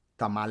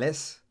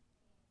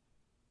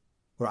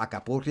 or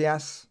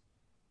acapulcias,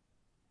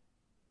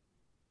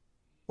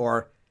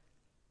 or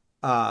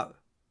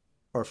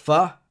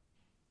pho,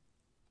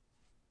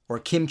 or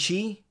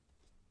kimchi,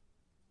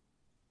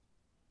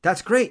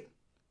 that's great.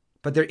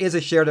 But there is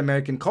a shared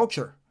American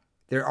culture.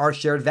 There are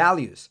shared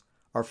values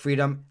of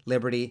freedom,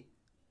 liberty,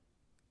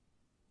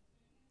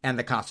 and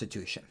the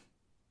Constitution.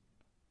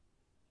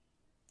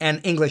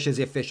 And English is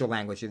the official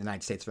language of the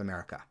United States of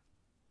America.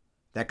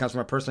 That comes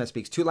from a person that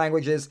speaks 2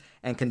 languages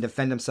and can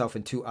defend himself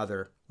in 2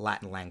 other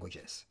Latin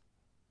languages.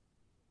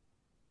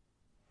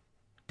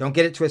 Don't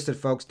get it twisted,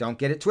 folks. Don't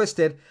get it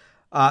twisted.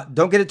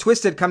 Don't get it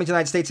twisted coming to the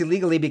United States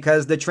illegally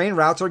because the train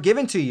routes are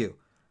given to you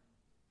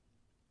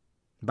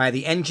by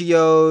the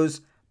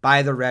NGOs,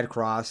 by the Red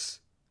Cross.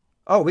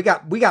 Oh, we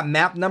got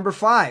map number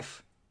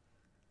 5.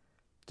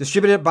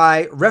 distributed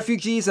by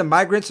refugees and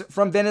migrants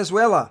from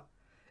Venezuela.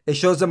 It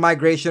shows the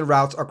migration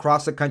routes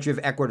across the country of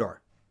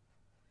Ecuador.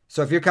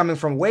 So if you're coming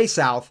from way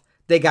south,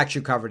 they got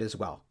you covered as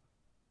well.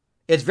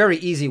 It's very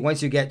easy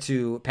once you get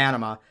to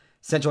Panama.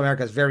 Central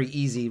America is very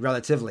easy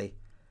relatively.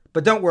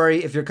 But don't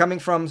worry, if you're coming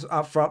from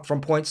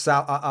points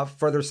south,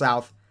 further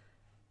south,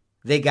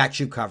 they got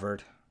you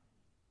covered.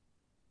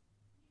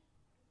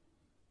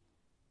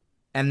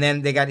 And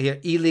then they got here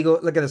illegal,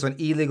 look at this one,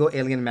 illegal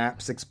alien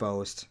maps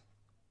exposed.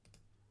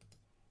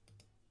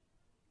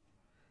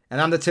 And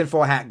I'm the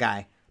tinfoil hat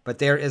guy, but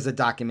there is a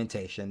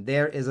documentation.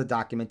 There is a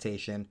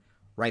documentation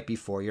right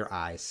before your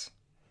eyes.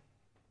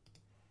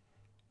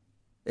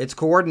 It's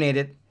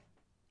coordinated.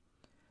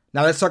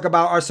 Now let's talk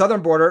about our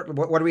southern border.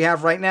 What do we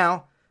have right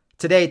now?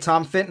 Today,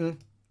 Tom Fenton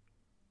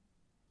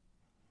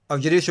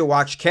of Judicial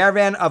Watch,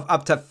 caravan of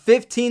up to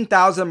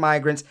 15,000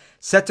 migrants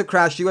set to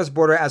cross U.S.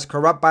 border as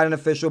corrupt Biden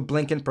official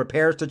Blinken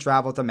prepares to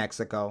travel to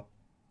Mexico.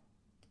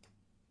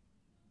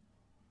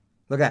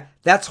 Look at that.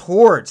 That's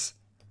hordes.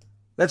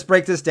 Let's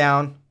break this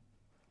down.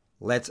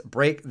 Let's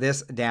break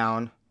this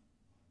down.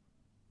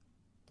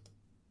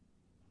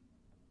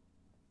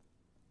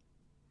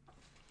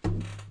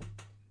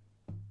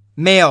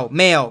 Male,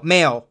 male,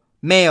 male,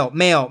 male,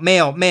 male,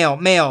 male, male,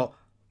 male.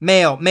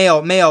 Male,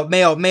 male, male,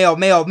 male, male,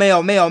 male,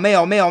 male, male,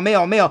 male, male,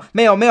 male, male,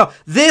 male, male.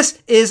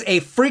 This is a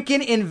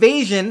freaking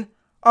invasion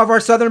of our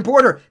southern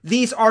border.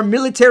 These are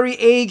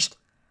military-aged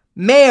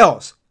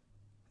males.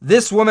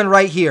 This woman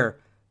right here.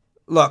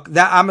 Look,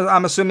 that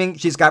I'm assuming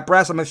she's got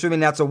breasts. I'm assuming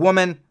that's a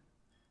woman.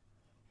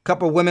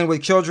 Couple women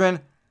with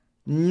children.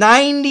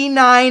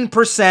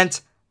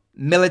 99%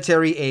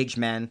 military-aged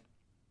men.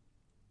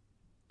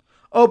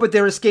 Oh, but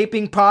they're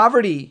escaping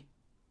poverty.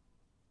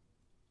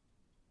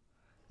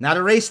 Not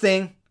a race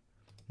thing.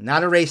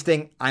 Not a race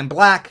thing. I'm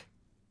black.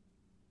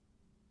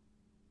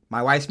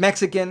 My wife's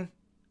Mexican.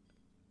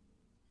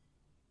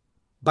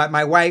 But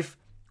my wife,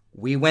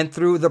 we went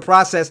through the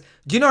process.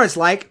 Do you know what it's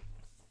like?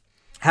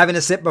 Having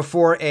to sit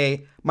before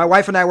my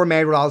wife and I were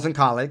married while I was in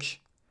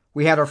college.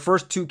 We had our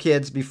first 2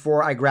 kids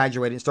before I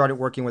graduated and started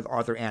working with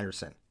Arthur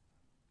Anderson.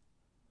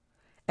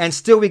 And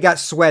still we got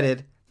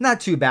sweated.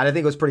 Not too bad. I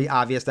think it was pretty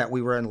obvious that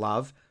we were in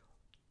love.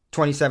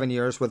 27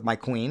 years with my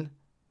queen.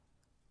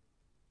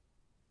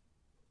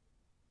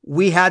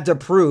 We had to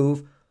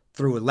prove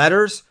through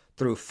letters,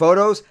 through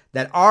photos,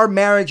 that our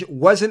marriage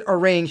wasn't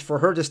arranged for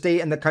her to stay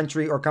in the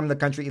country or come to the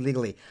country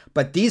illegally.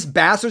 But these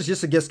bastards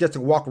just get to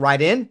walk right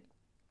in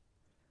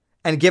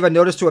and give a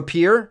notice to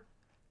appear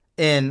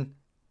in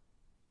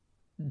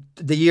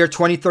the year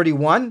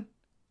 2031.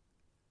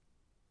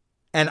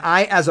 And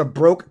I, as a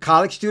broke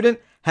college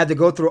student, had to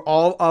go through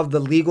all of the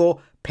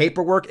legal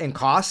paperwork and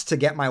costs to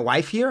get my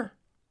wife here.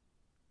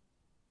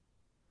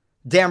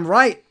 Damn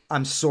right,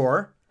 I'm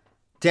sore.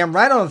 Damn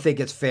right I don't think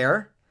it's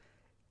fair.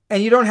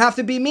 And you don't have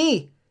to be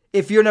me.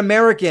 If you're an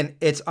American,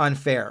 it's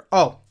unfair.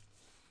 Oh,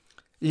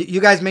 you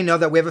guys may know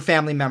that we have a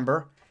family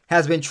member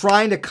has been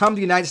trying to come to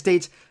the United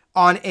States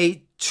on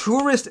a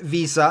tourist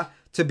visa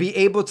to be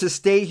able to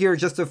stay here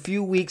just a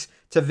few weeks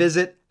to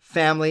visit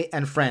family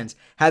and friends.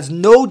 Has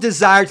no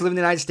desire to live in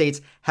the United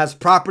States, has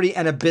property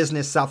and a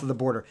business south of the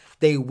border.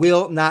 They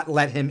will not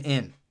let him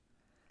in.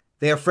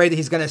 They're afraid that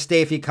he's going to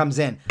stay if he comes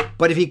in.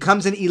 But if he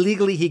comes in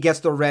illegally, he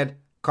gets the red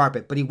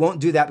carpet. But he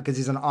won't do that because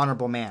he's an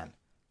honorable man.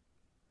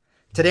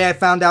 Today I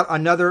found out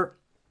another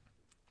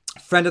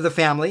friend of the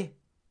family.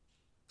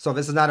 So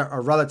this is not a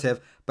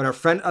relative, but a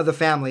friend of the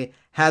family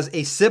has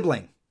a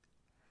sibling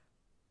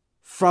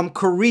from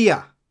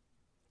Korea.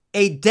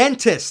 A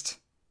dentist.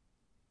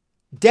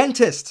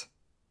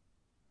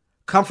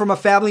 Come from a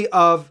family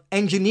of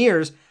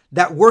engineers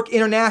that work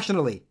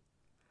internationally.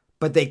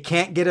 But they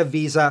can't get a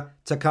visa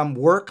to come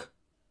work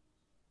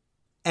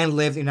and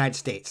live in the United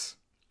States.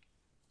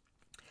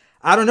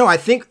 I don't know. I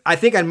think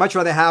I'd much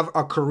rather have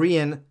a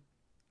Korean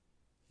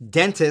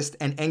dentist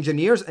and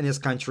engineers in this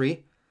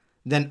country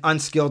than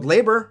unskilled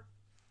labor.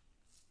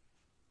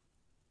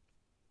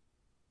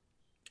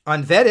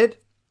 Unvetted.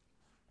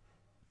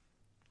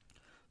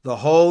 The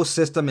whole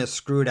system is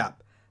screwed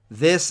up.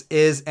 This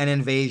is an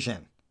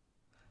invasion.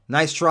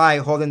 Nice try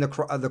holding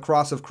the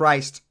cross of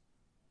Christ.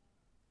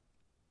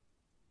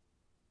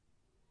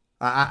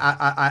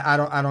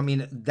 I don't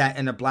mean that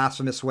in a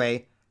blasphemous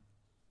way.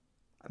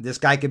 This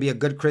guy could be a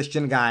good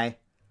Christian guy,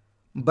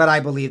 but I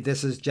believe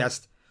this is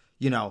just,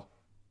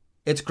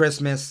 it's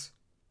Christmas.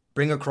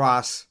 Bring a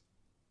cross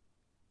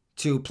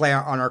to play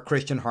on our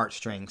Christian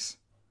heartstrings.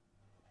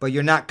 But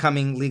you're not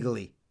coming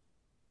legally.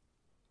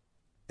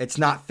 It's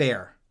not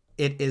fair.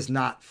 It is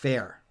not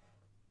fair.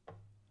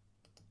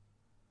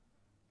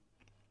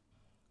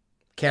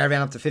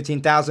 Caravan up to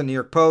 15,000, New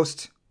York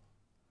Post.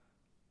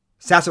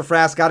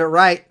 Sassafras got it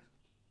right.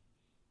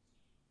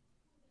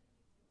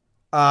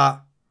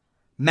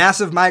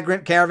 Massive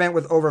migrant caravan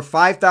with over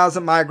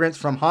 5,000 migrants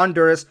from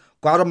Honduras,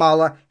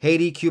 Guatemala,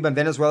 Haiti, Cuba, and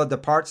Venezuela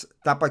departs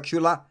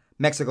Tapachula,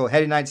 Mexico,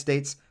 heading United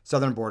States,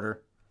 southern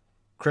border.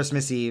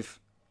 Christmas Eve.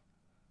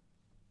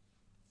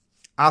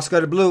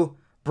 Oscar de Blue,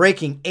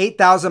 breaking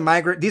 8,000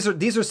 migrant.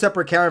 These are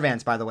separate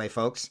caravans, by the way,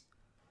 folks.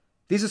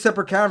 These are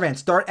separate caravans.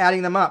 Start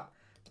adding them up.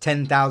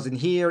 10,000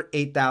 here,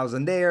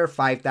 8,000 there,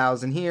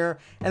 5,000 here.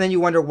 And then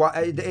you wonder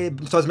why. It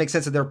doesn't make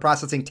sense that they're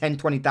processing 10,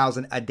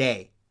 20,000 a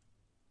day.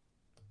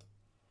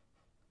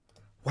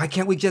 Why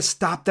can't we just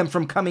stop them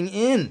from coming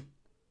in?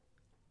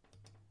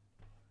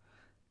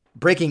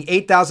 Breaking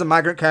 8,000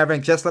 migrant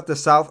caravan just left the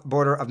south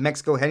border of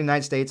Mexico, heading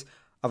United States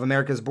of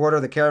America's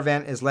border. The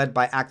caravan is led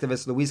by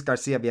activist Luis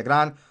Garcia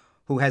Viagran,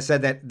 who has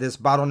said that this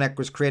bottleneck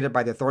was created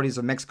by the authorities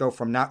of Mexico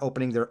from not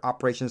opening their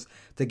operations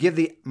to give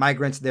the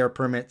migrants their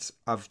permits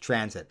of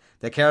transit.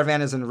 The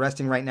caravan is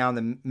resting right now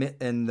in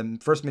the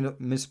first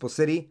municipal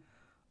city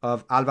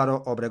of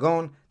Álvaro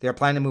Obregón. They are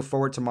planning to move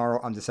forward tomorrow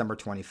on December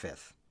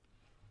 25th.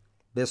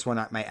 This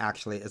one might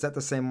actually, is that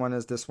the same one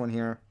as this one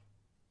here?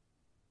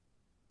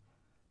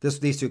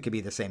 These two could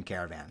be the same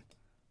caravan.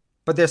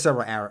 But there's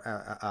several.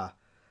 How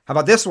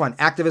about this one?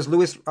 Activist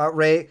Luis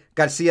Rey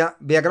Garcia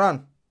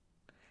Viagran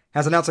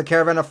has announced a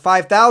caravan of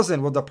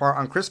 5,000 will depart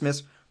on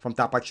Christmas from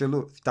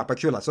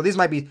Tapachula. So these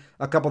might be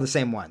a couple of the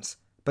same ones.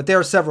 But there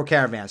are several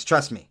caravans,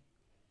 trust me.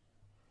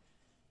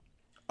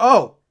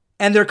 Oh,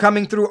 and they're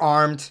coming through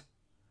armed.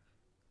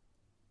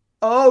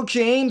 Oh,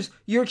 James,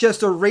 you're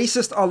just a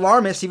racist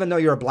alarmist, even though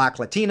you're a black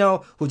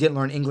Latino who didn't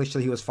learn English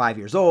till he was 5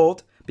 years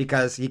old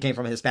because he came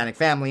from a Hispanic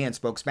family and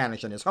spoke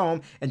Spanish in his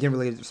home and didn't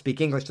really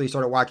speak English till he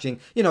started watching,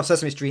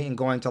 Sesame Street and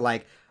going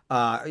to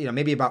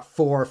maybe about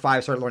 4 or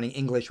 5, started learning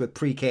English with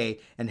pre-K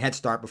and Head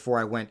Start before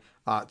I went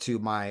to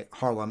my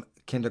Harlem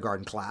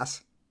kindergarten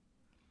class.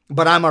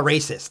 But I'm a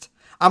racist.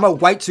 I'm a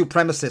white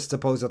supremacist,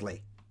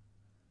 supposedly.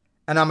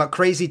 And I'm a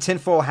crazy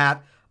tinfoil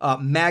hat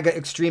MAGA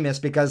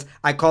extremist because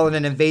I call it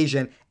an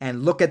invasion.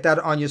 And look at that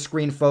on your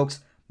screen, folks.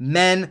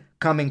 Men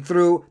coming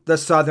through the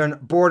southern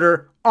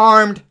border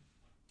armed.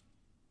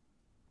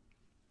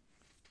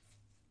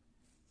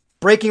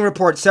 Breaking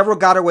report, several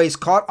gotaways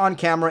caught on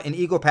camera in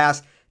Eagle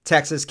Pass,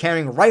 Texas,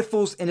 carrying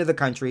rifles into the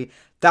country.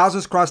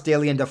 Thousands cross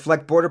daily and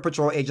deflect Border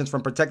Patrol agents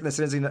from protecting the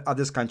citizens of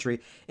this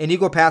country. In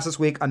Eagle Pass this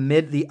week,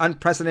 amid the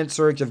unprecedented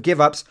surge of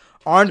give-ups,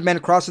 armed men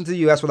crossed into the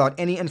U.S. without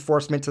any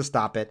enforcement to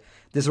stop it.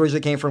 This originally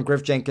came from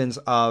Griff Jenkins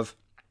of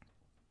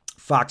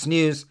Fox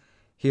News.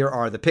 Here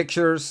are the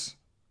pictures.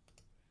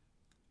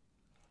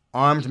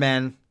 Armed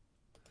men.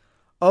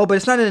 Oh, but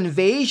it's not an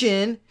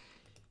invasion.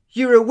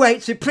 You're a white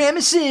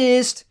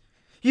supremacist.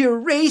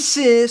 You're a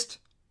racist.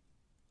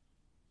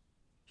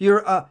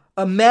 You're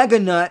a MAGA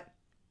nut.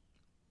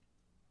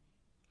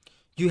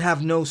 You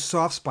have no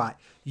soft spot.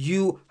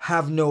 You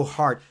have no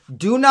heart.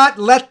 Do not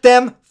let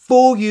them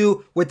fool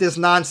you with this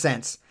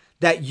nonsense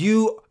that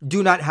you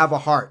do not have a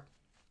heart.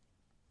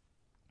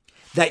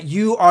 That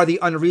you are the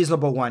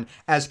unreasonable one.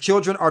 As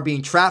children are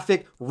being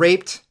trafficked,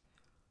 raped,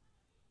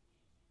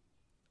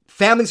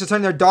 families are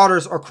turning their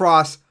daughters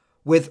across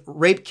with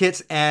rape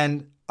kits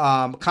and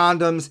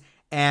condoms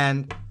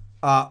and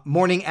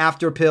morning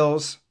after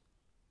pills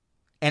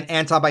and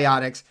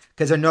antibiotics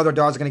because they know their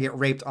daughters are going to get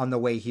raped on the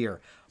way here.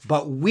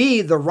 But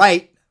we, the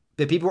right,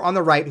 the people on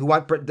the right who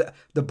want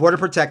the border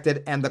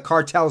protected and the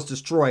cartels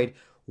destroyed,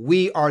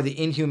 we are the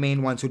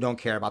inhumane ones who don't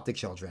care about the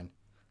children.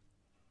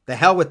 The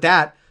hell with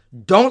that.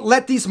 Don't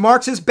let these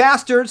Marxist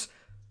bastards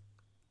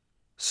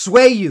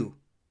sway you.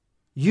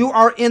 You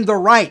are in the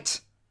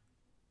right.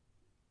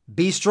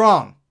 Be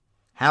strong.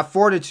 Have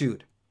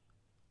fortitude.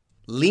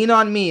 Lean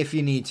on me if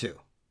you need to.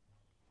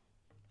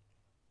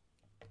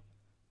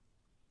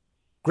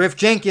 Griff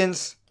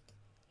Jenkins,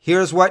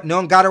 here's what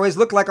known gotaways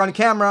look like on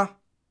camera.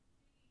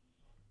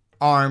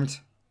 Armed.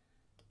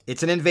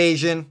 It's an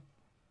invasion.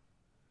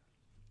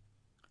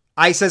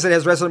 ICE says it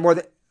has arrested more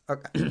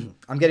than...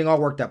 I'm getting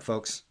all worked up,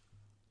 folks.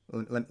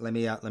 Let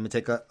me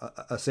take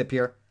a sip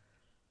here.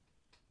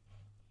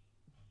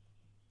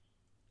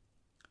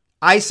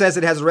 ICE says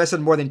it has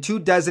arrested more than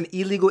 24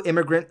 illegal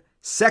immigrant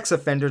sex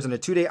offenders in a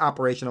 2-day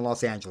operation in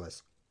Los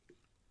Angeles.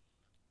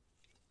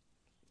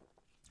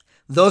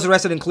 Those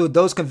arrested include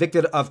those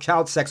convicted of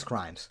child sex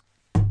crimes.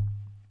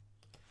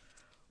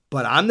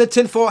 But I'm the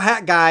tinfoil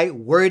hat guy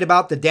worried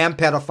about the damn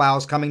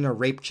pedophiles coming to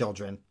rape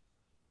children.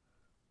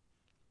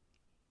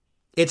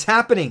 It's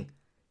happening.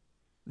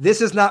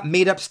 This is not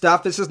made up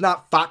stuff. This is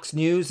not Fox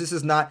News. This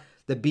is not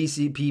the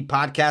BCP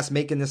podcast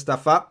making this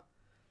stuff up.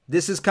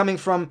 This is coming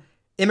from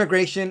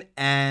Immigration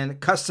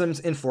and Customs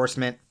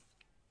Enforcement.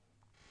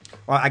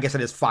 Well, I guess it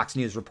is Fox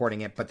News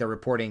reporting it, but they're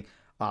reporting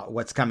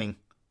what's coming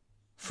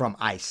from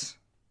ICE.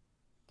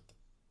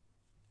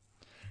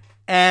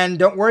 And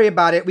don't worry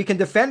about it. We can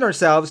defend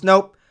ourselves.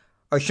 Nope.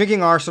 A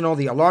shrinking arsenal,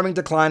 the alarming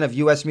decline of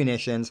U.S.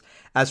 munitions.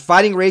 As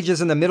fighting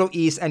rages in the Middle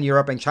East and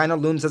Europe and China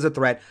looms as a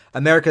threat,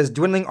 America's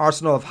dwindling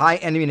arsenal of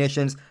high-end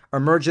munitions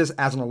emerges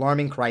as an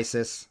alarming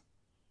crisis.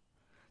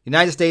 The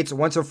United States,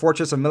 once a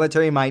fortress of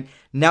military might,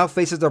 now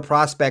faces the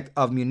prospect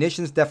of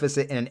munitions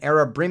deficit in an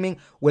era brimming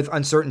with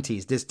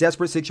uncertainties. This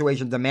desperate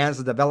situation demands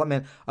the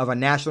development of a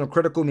national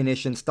critical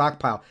munitions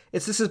stockpile.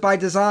 This is by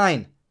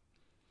design.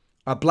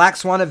 A Black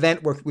Swan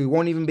event where we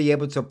won't even be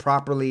able to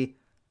properly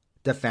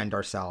defend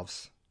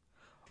ourselves.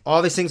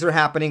 All these things are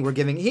happening. We're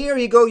giving, here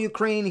you go,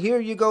 Ukraine. Here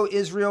you go,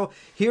 Israel.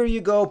 Here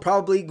you go.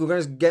 Probably we're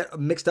going to get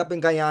mixed up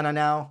in Guyana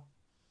now.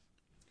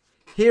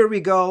 Here we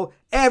go.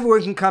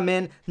 Everyone can come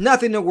in.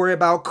 Nothing to worry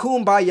about.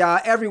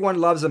 Kumbaya. Everyone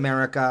loves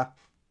America.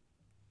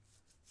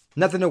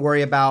 Nothing to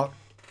worry about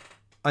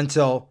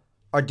until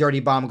a dirty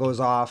bomb goes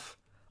off,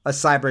 a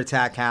cyber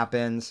attack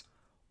happens,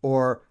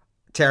 or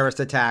terrorist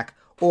attack,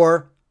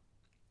 or,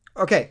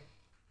 okay,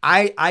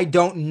 I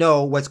don't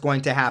know what's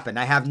going to happen.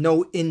 I have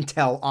no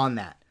intel on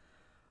that.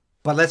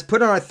 But let's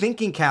put our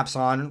thinking caps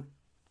on,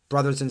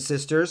 brothers and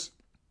sisters.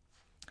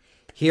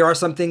 Here are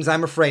some things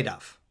I'm afraid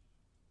of.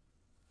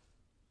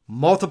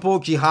 Multiple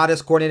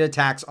jihadist coordinated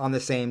attacks on the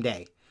same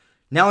day.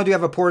 Not only do we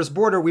have a porous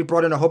border, we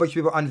brought in a whole bunch of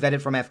people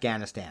unvetted from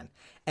Afghanistan.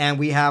 And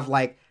we have,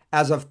 like,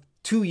 as of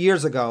 2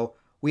 years ago,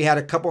 we had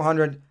a couple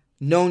hundred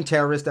known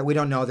terrorists that we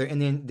don't know. They're in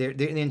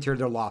the interior,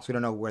 they're lost. We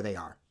don't know where they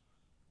are.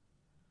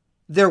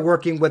 They're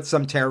working with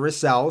some terrorist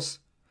cells,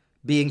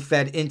 being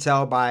fed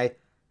intel by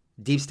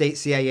Deep State,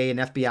 CIA, and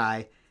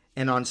FBI.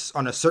 And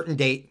on a certain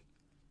date,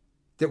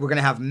 that we're going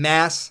to have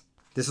mass,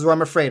 this is what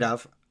I'm afraid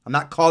of. I'm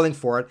not calling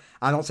for it.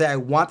 I don't say I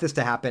want this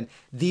to happen.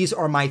 These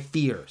are my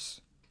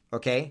fears,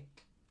 okay?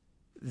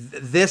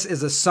 This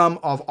is a sum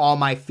of all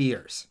my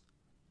fears.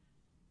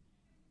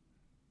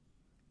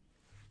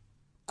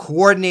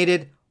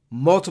 Coordinated,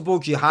 multiple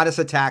jihadist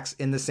attacks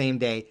in the same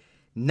day,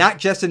 not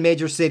just in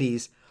major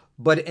cities,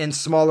 but in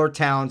smaller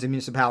towns and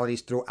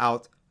municipalities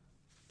throughout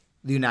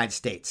the United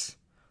States.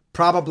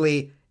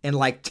 Probably in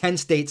like 10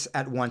 states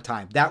at one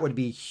time. That would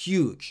be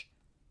huge.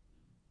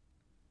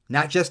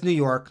 Not just New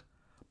York,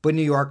 but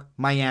New York,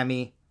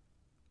 Miami,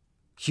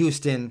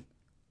 Houston,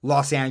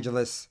 Los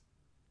Angeles,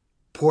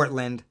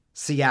 Portland,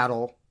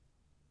 Seattle,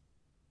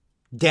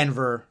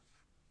 Denver,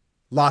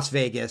 Las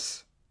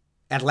Vegas,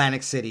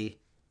 Atlantic City,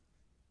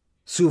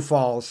 Sioux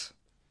Falls,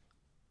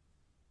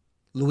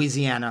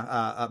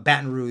 Louisiana,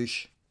 Baton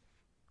Rouge.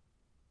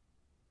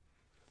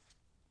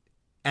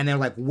 And they're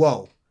like,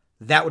 whoa,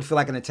 that would feel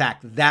like an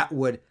attack. That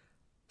would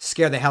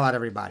scare the hell out of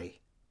everybody.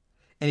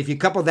 And if you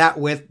couple that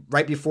with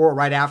right before or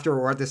right after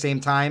or at the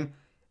same time,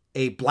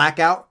 a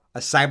blackout, a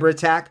cyber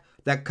attack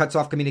that cuts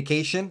off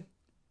communication.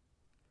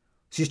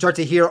 So you start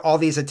to hear all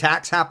these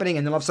attacks happening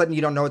and then all of a sudden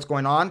you don't know what's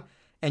going on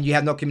and you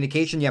have no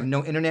communication, you have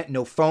no internet,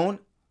 no phone.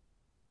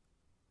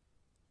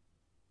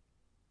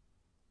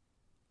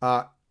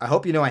 I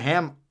hope you know a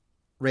ham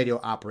radio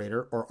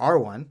operator or are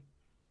one.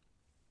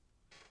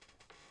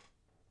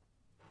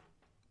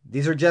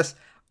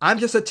 I'm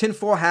just a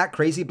tinfoil hat,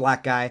 crazy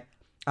black guy.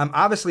 I'm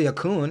obviously a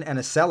coon and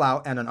a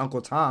sellout and an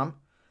Uncle Tom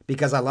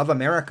because I love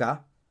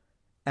America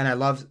and I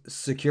love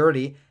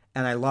security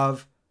and I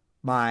love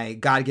my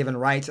God-given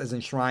rights as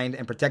enshrined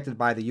and protected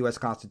by the U.S.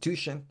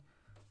 Constitution.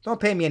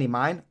 Don't pay me any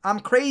mind. I'm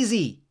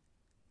crazy.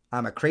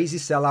 I'm a crazy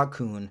sellout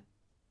coon.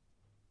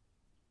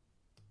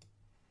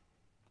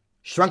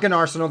 Shrunken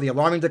arsenal, the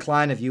alarming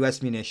decline of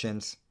U.S.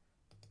 munitions.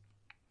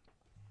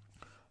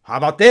 How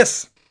about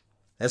this?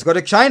 Let's go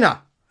to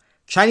China.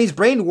 Chinese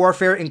brain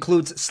warfare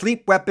includes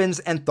sleep weapons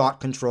and thought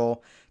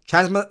control.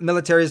 China's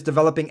military is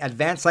developing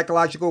advanced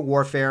psychological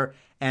warfare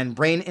and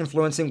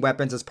brain-influencing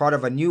weapons as part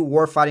of a new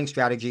war-fighting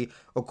strategy,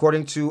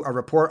 according to a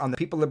report on the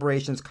People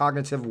Liberation's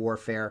cognitive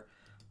warfare.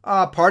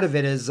 Part of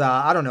it is,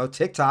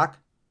 TikTok.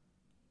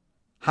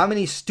 How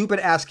many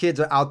stupid-ass kids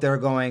are out there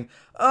going,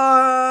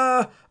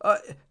 Hamas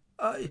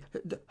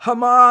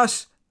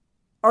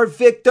are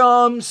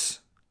victims?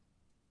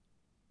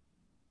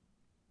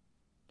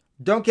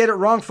 Don't get it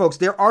wrong, folks.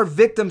 There are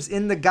victims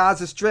in the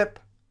Gaza Strip.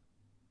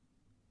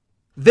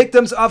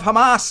 Victims of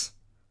Hamas.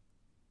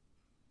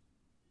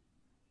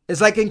 It's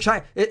like in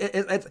China.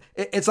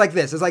 It's like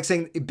this. It's like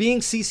saying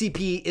being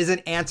CCP isn't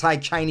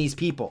anti-Chinese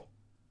people.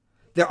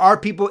 There are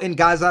people in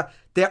Gaza.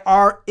 There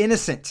are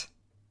innocent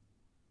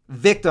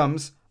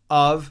victims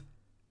of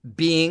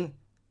being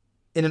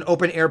in an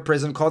open-air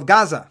prison called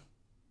Gaza.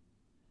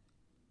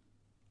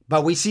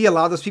 But we see a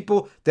lot of those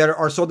people that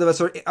are sold to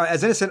us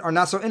as innocent are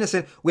not so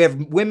innocent. We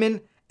have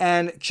women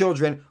and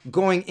children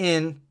going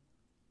in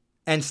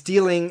and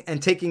stealing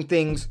and taking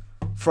things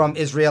from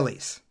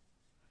Israelis.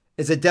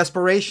 Is it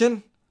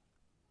desperation?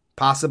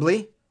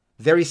 Possibly.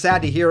 Very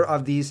sad to hear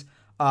of these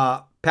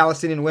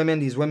Palestinian women,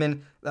 these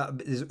women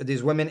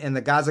in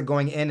the Gaza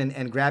going in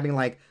and grabbing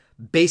like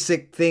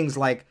basic things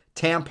like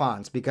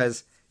tampons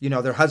because,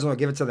 their husband will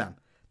give it to them.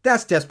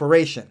 That's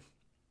desperation.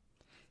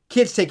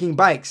 Kids taking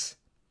bikes.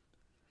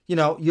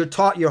 You're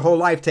taught your whole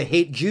life to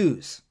hate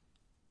Jews.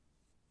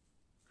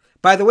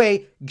 By the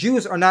way,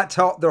 Jews are not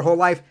taught their whole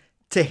life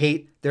to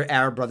hate their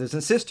Arab brothers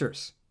and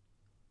sisters.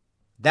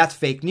 That's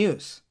fake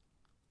news.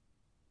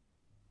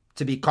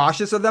 To be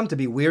cautious of them, to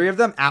be weary of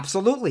them,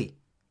 absolutely.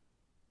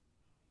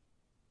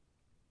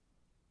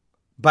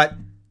 But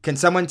can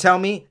someone tell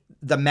me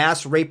the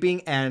mass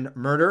raping and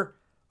murder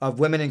of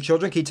women and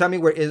children? Can you tell me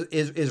where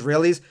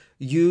Israelis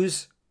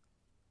use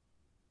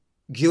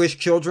Jewish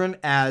children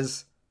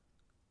as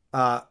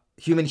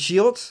human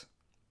shields?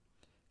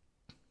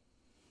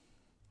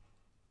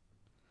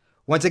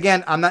 Once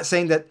again, I'm not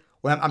saying that.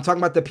 I'm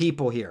talking about the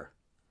people here.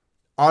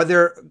 Are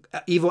there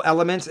evil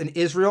elements in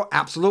Israel?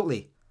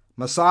 Absolutely.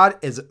 Mossad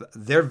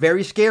they're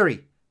very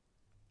scary.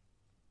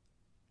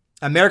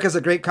 America's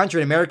a great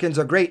country and Americans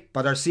are great,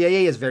 but our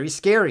CIA is very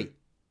scary.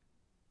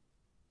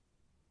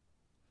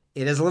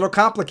 It is a little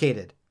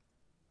complicated.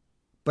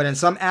 But in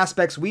some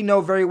aspects, we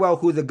know very well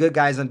who the good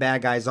guys and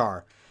bad guys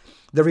are.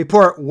 The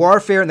report,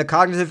 Warfare in the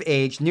Cognitive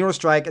Age,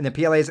 Neurostrike and the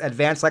PLA's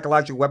Advanced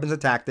Psychological Weapons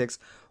and Tactics,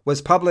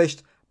 was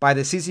published by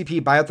the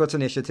CCP Biothreats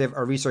Initiative,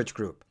 a research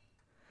group.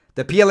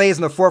 The PLA is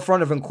in the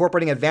forefront of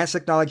incorporating advanced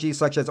technologies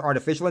such as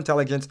artificial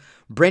intelligence,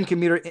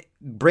 brain-computer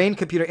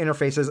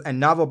interfaces, and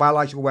novel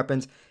biological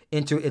weapons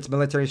into its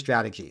military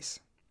strategies.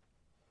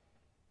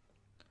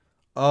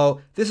 Oh,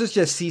 this is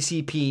just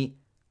CCP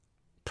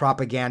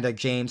propaganda,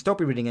 James. Don't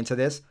be reading into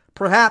this.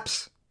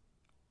 Perhaps.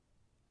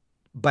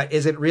 But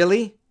is it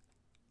really?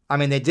 I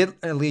mean, they did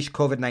unleash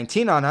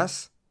COVID-19 on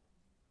us,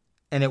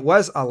 and it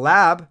was a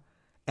lab,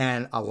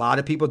 and a lot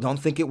of people don't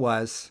think it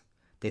was.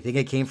 They think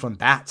it came from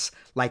bats,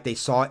 like they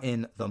saw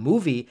in the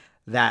movie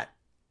that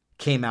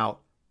came out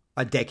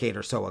a decade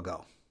or so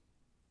ago.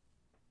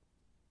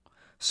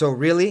 So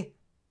really,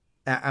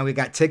 and we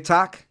got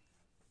TikTok,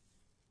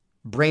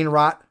 brain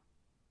rot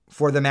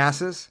for the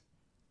masses.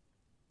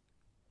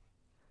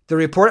 The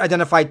report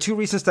identified 2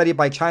 recent studies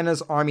by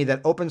China's army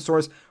that open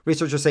source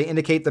researchers say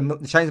indicate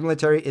the Chinese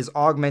military is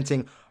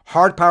augmenting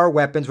hard power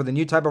weapons with a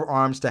new type of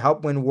arms to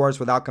help win wars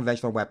without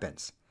conventional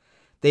weapons.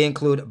 They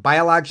include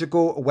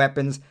biological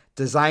weapons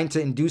designed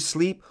to induce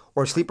sleep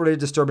or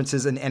sleep-related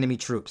disturbances in enemy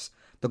troops.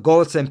 The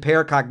goal is to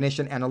impair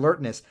cognition and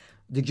alertness.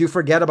 Did you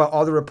forget about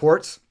all the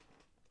reports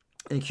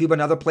in Cuba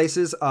and other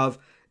places of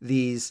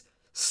these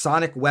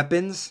sonic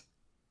weapons?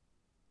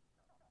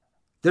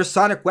 There's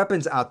sonic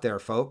weapons out there,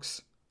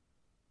 folks,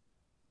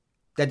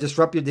 that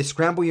disrupt you, they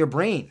scramble your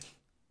brain.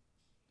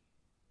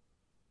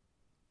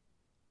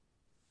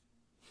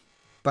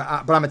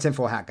 But I'm a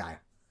tinfoil hat guy.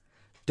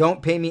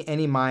 Don't pay me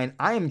any mind.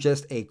 I am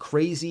just a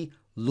crazy,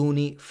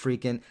 loony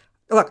freaking...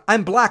 Look,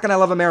 I'm black and I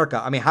love America.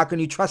 I mean, how can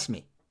you trust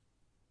me?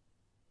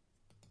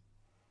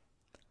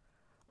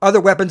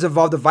 Other weapons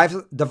involve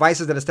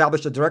devices that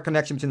establish a direct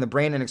connection between the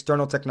brain and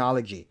external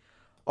technology.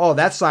 Oh,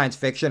 that's science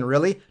fiction,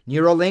 really?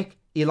 Neuralink?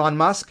 Elon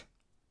Musk?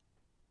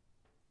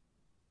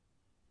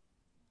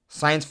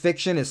 Science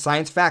fiction is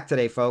science fact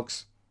today,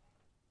 folks.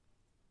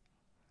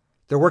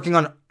 They're working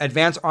on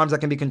advanced arms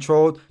that can be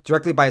controlled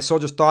directly by a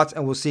soldier's thoughts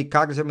and will seek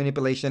cognitive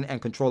manipulation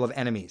and control of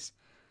enemies.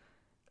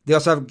 They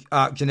also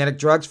have genetic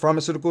drugs,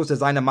 pharmaceuticals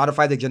designed to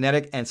modify the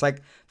genetic and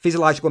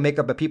physiological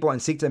makeup of people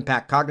and seek to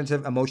impact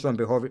cognitive, emotional,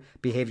 and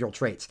behavioral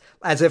traits.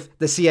 As if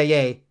the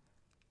CIA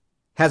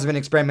has been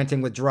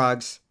experimenting with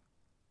drugs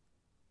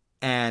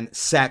and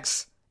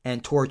sex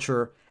and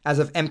torture. As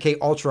if MK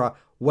Ultra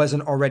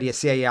wasn't already a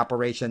CIA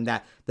operation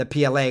that the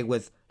PLA,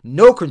 with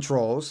no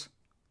controls,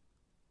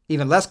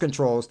 even less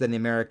controls than the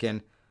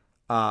American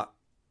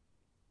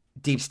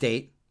deep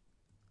state,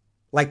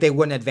 like they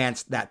wouldn't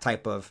advance that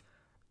type of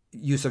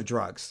use of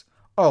drugs.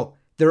 Oh,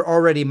 they're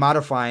already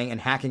modifying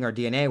and hacking our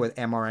DNA with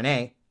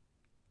mRNA.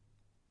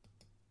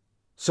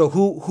 So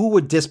who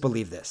would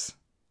disbelieve this?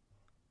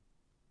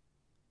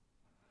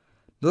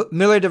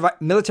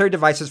 Military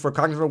devices for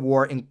cognitive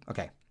war.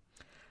 Okay.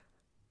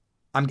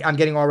 I'm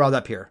getting all riled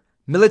up here.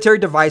 Military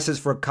devices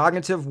for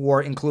cognitive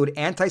war include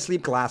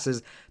anti-sleep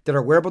glasses that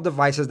are wearable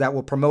devices that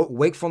will promote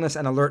wakefulness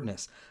and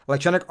alertness.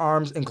 Electronic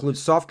arms include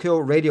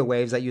soft-kill radio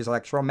waves that use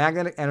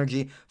electromagnetic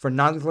energy for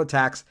non-lethal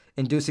attacks,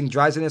 inducing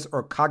drowsiness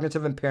or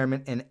cognitive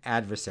impairment in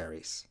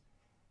adversaries.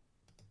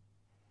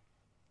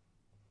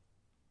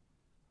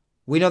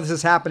 We know this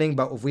is happening,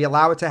 but if we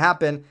allow it to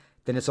happen,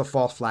 then it's a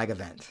false flag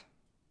event.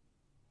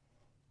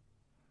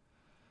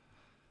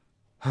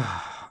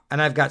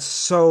 And I've got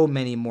so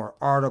many more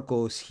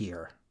articles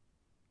here.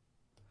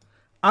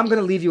 I'm going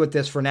to leave you with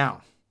this for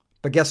now.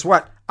 But guess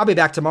what? I'll be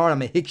back tomorrow and I'm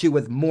going to hit you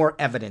with more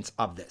evidence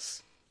of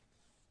this.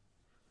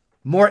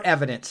 More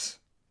evidence.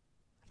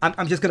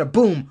 I'm just going to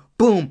boom,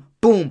 boom,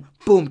 boom,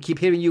 boom, keep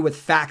hitting you with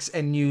facts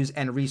and news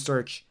and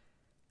research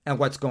and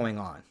what's going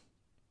on.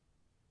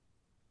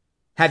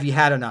 Have you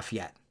had enough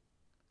yet?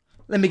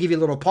 Let me give you a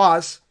little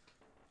pause.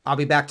 I'll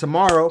be back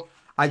tomorrow.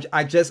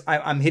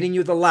 I'm hitting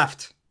you the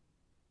left.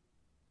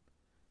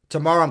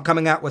 Tomorrow I'm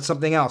coming out with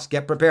something else.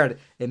 Get prepared.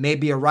 It may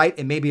be a right.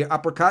 It may be an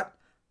uppercut.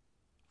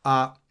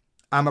 I'm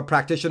a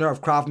practitioner of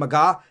Krav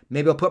Maga.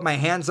 Maybe I'll put my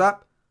hands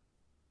up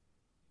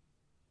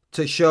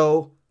to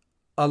show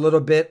a little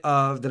bit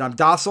of that I'm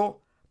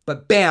docile.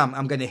 But bam,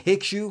 I'm going to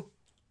hit you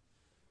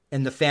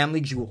in the family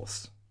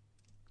jewels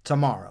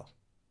tomorrow.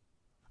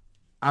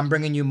 I'm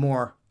bringing you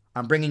more.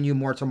 I'm bringing you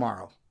more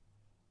tomorrow.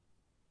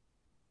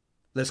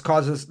 Let's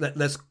call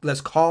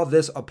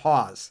this a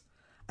pause.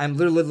 I'm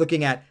literally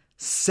looking at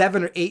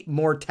 7 or 8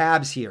 more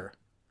tabs here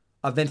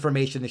of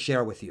information to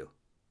share with you.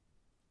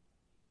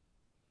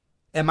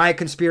 Am I a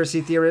conspiracy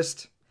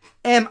theorist?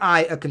 Am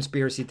I a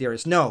conspiracy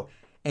theorist? No.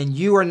 And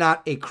you are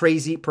not a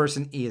crazy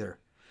person either.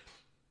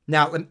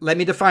 Now, let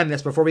me define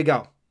this before we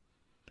go.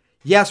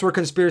 Yes, we're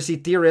conspiracy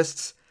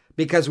theorists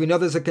because we know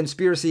there's a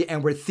conspiracy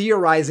and we're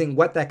theorizing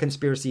what that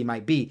conspiracy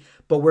might be.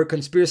 But we're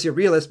conspiracy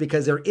realists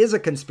because there is a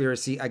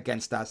conspiracy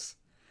against us.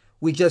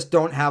 We just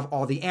don't have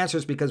all the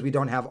answers because we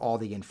don't have all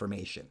the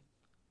information.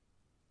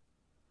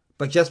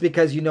 But just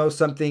because you know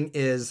something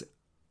is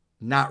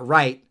not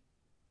right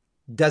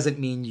doesn't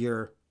mean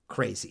you're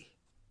crazy.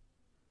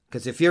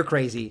 Because if you're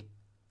crazy,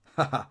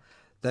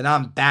 then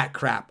I'm bat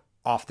crap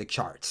off the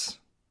charts.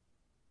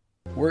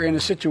 We're in a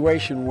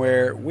situation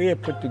where we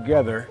have put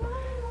together,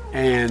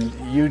 and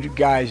you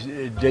guys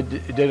did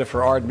it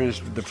for our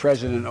the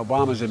President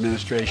Obama's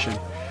administration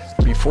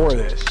before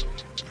this.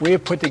 We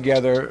have put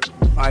together,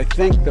 I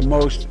think, the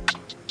most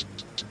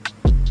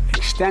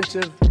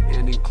extensive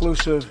and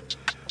inclusive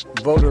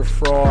voter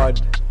fraud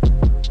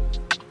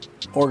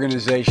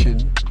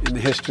organization in the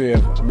history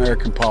of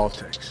American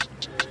politics.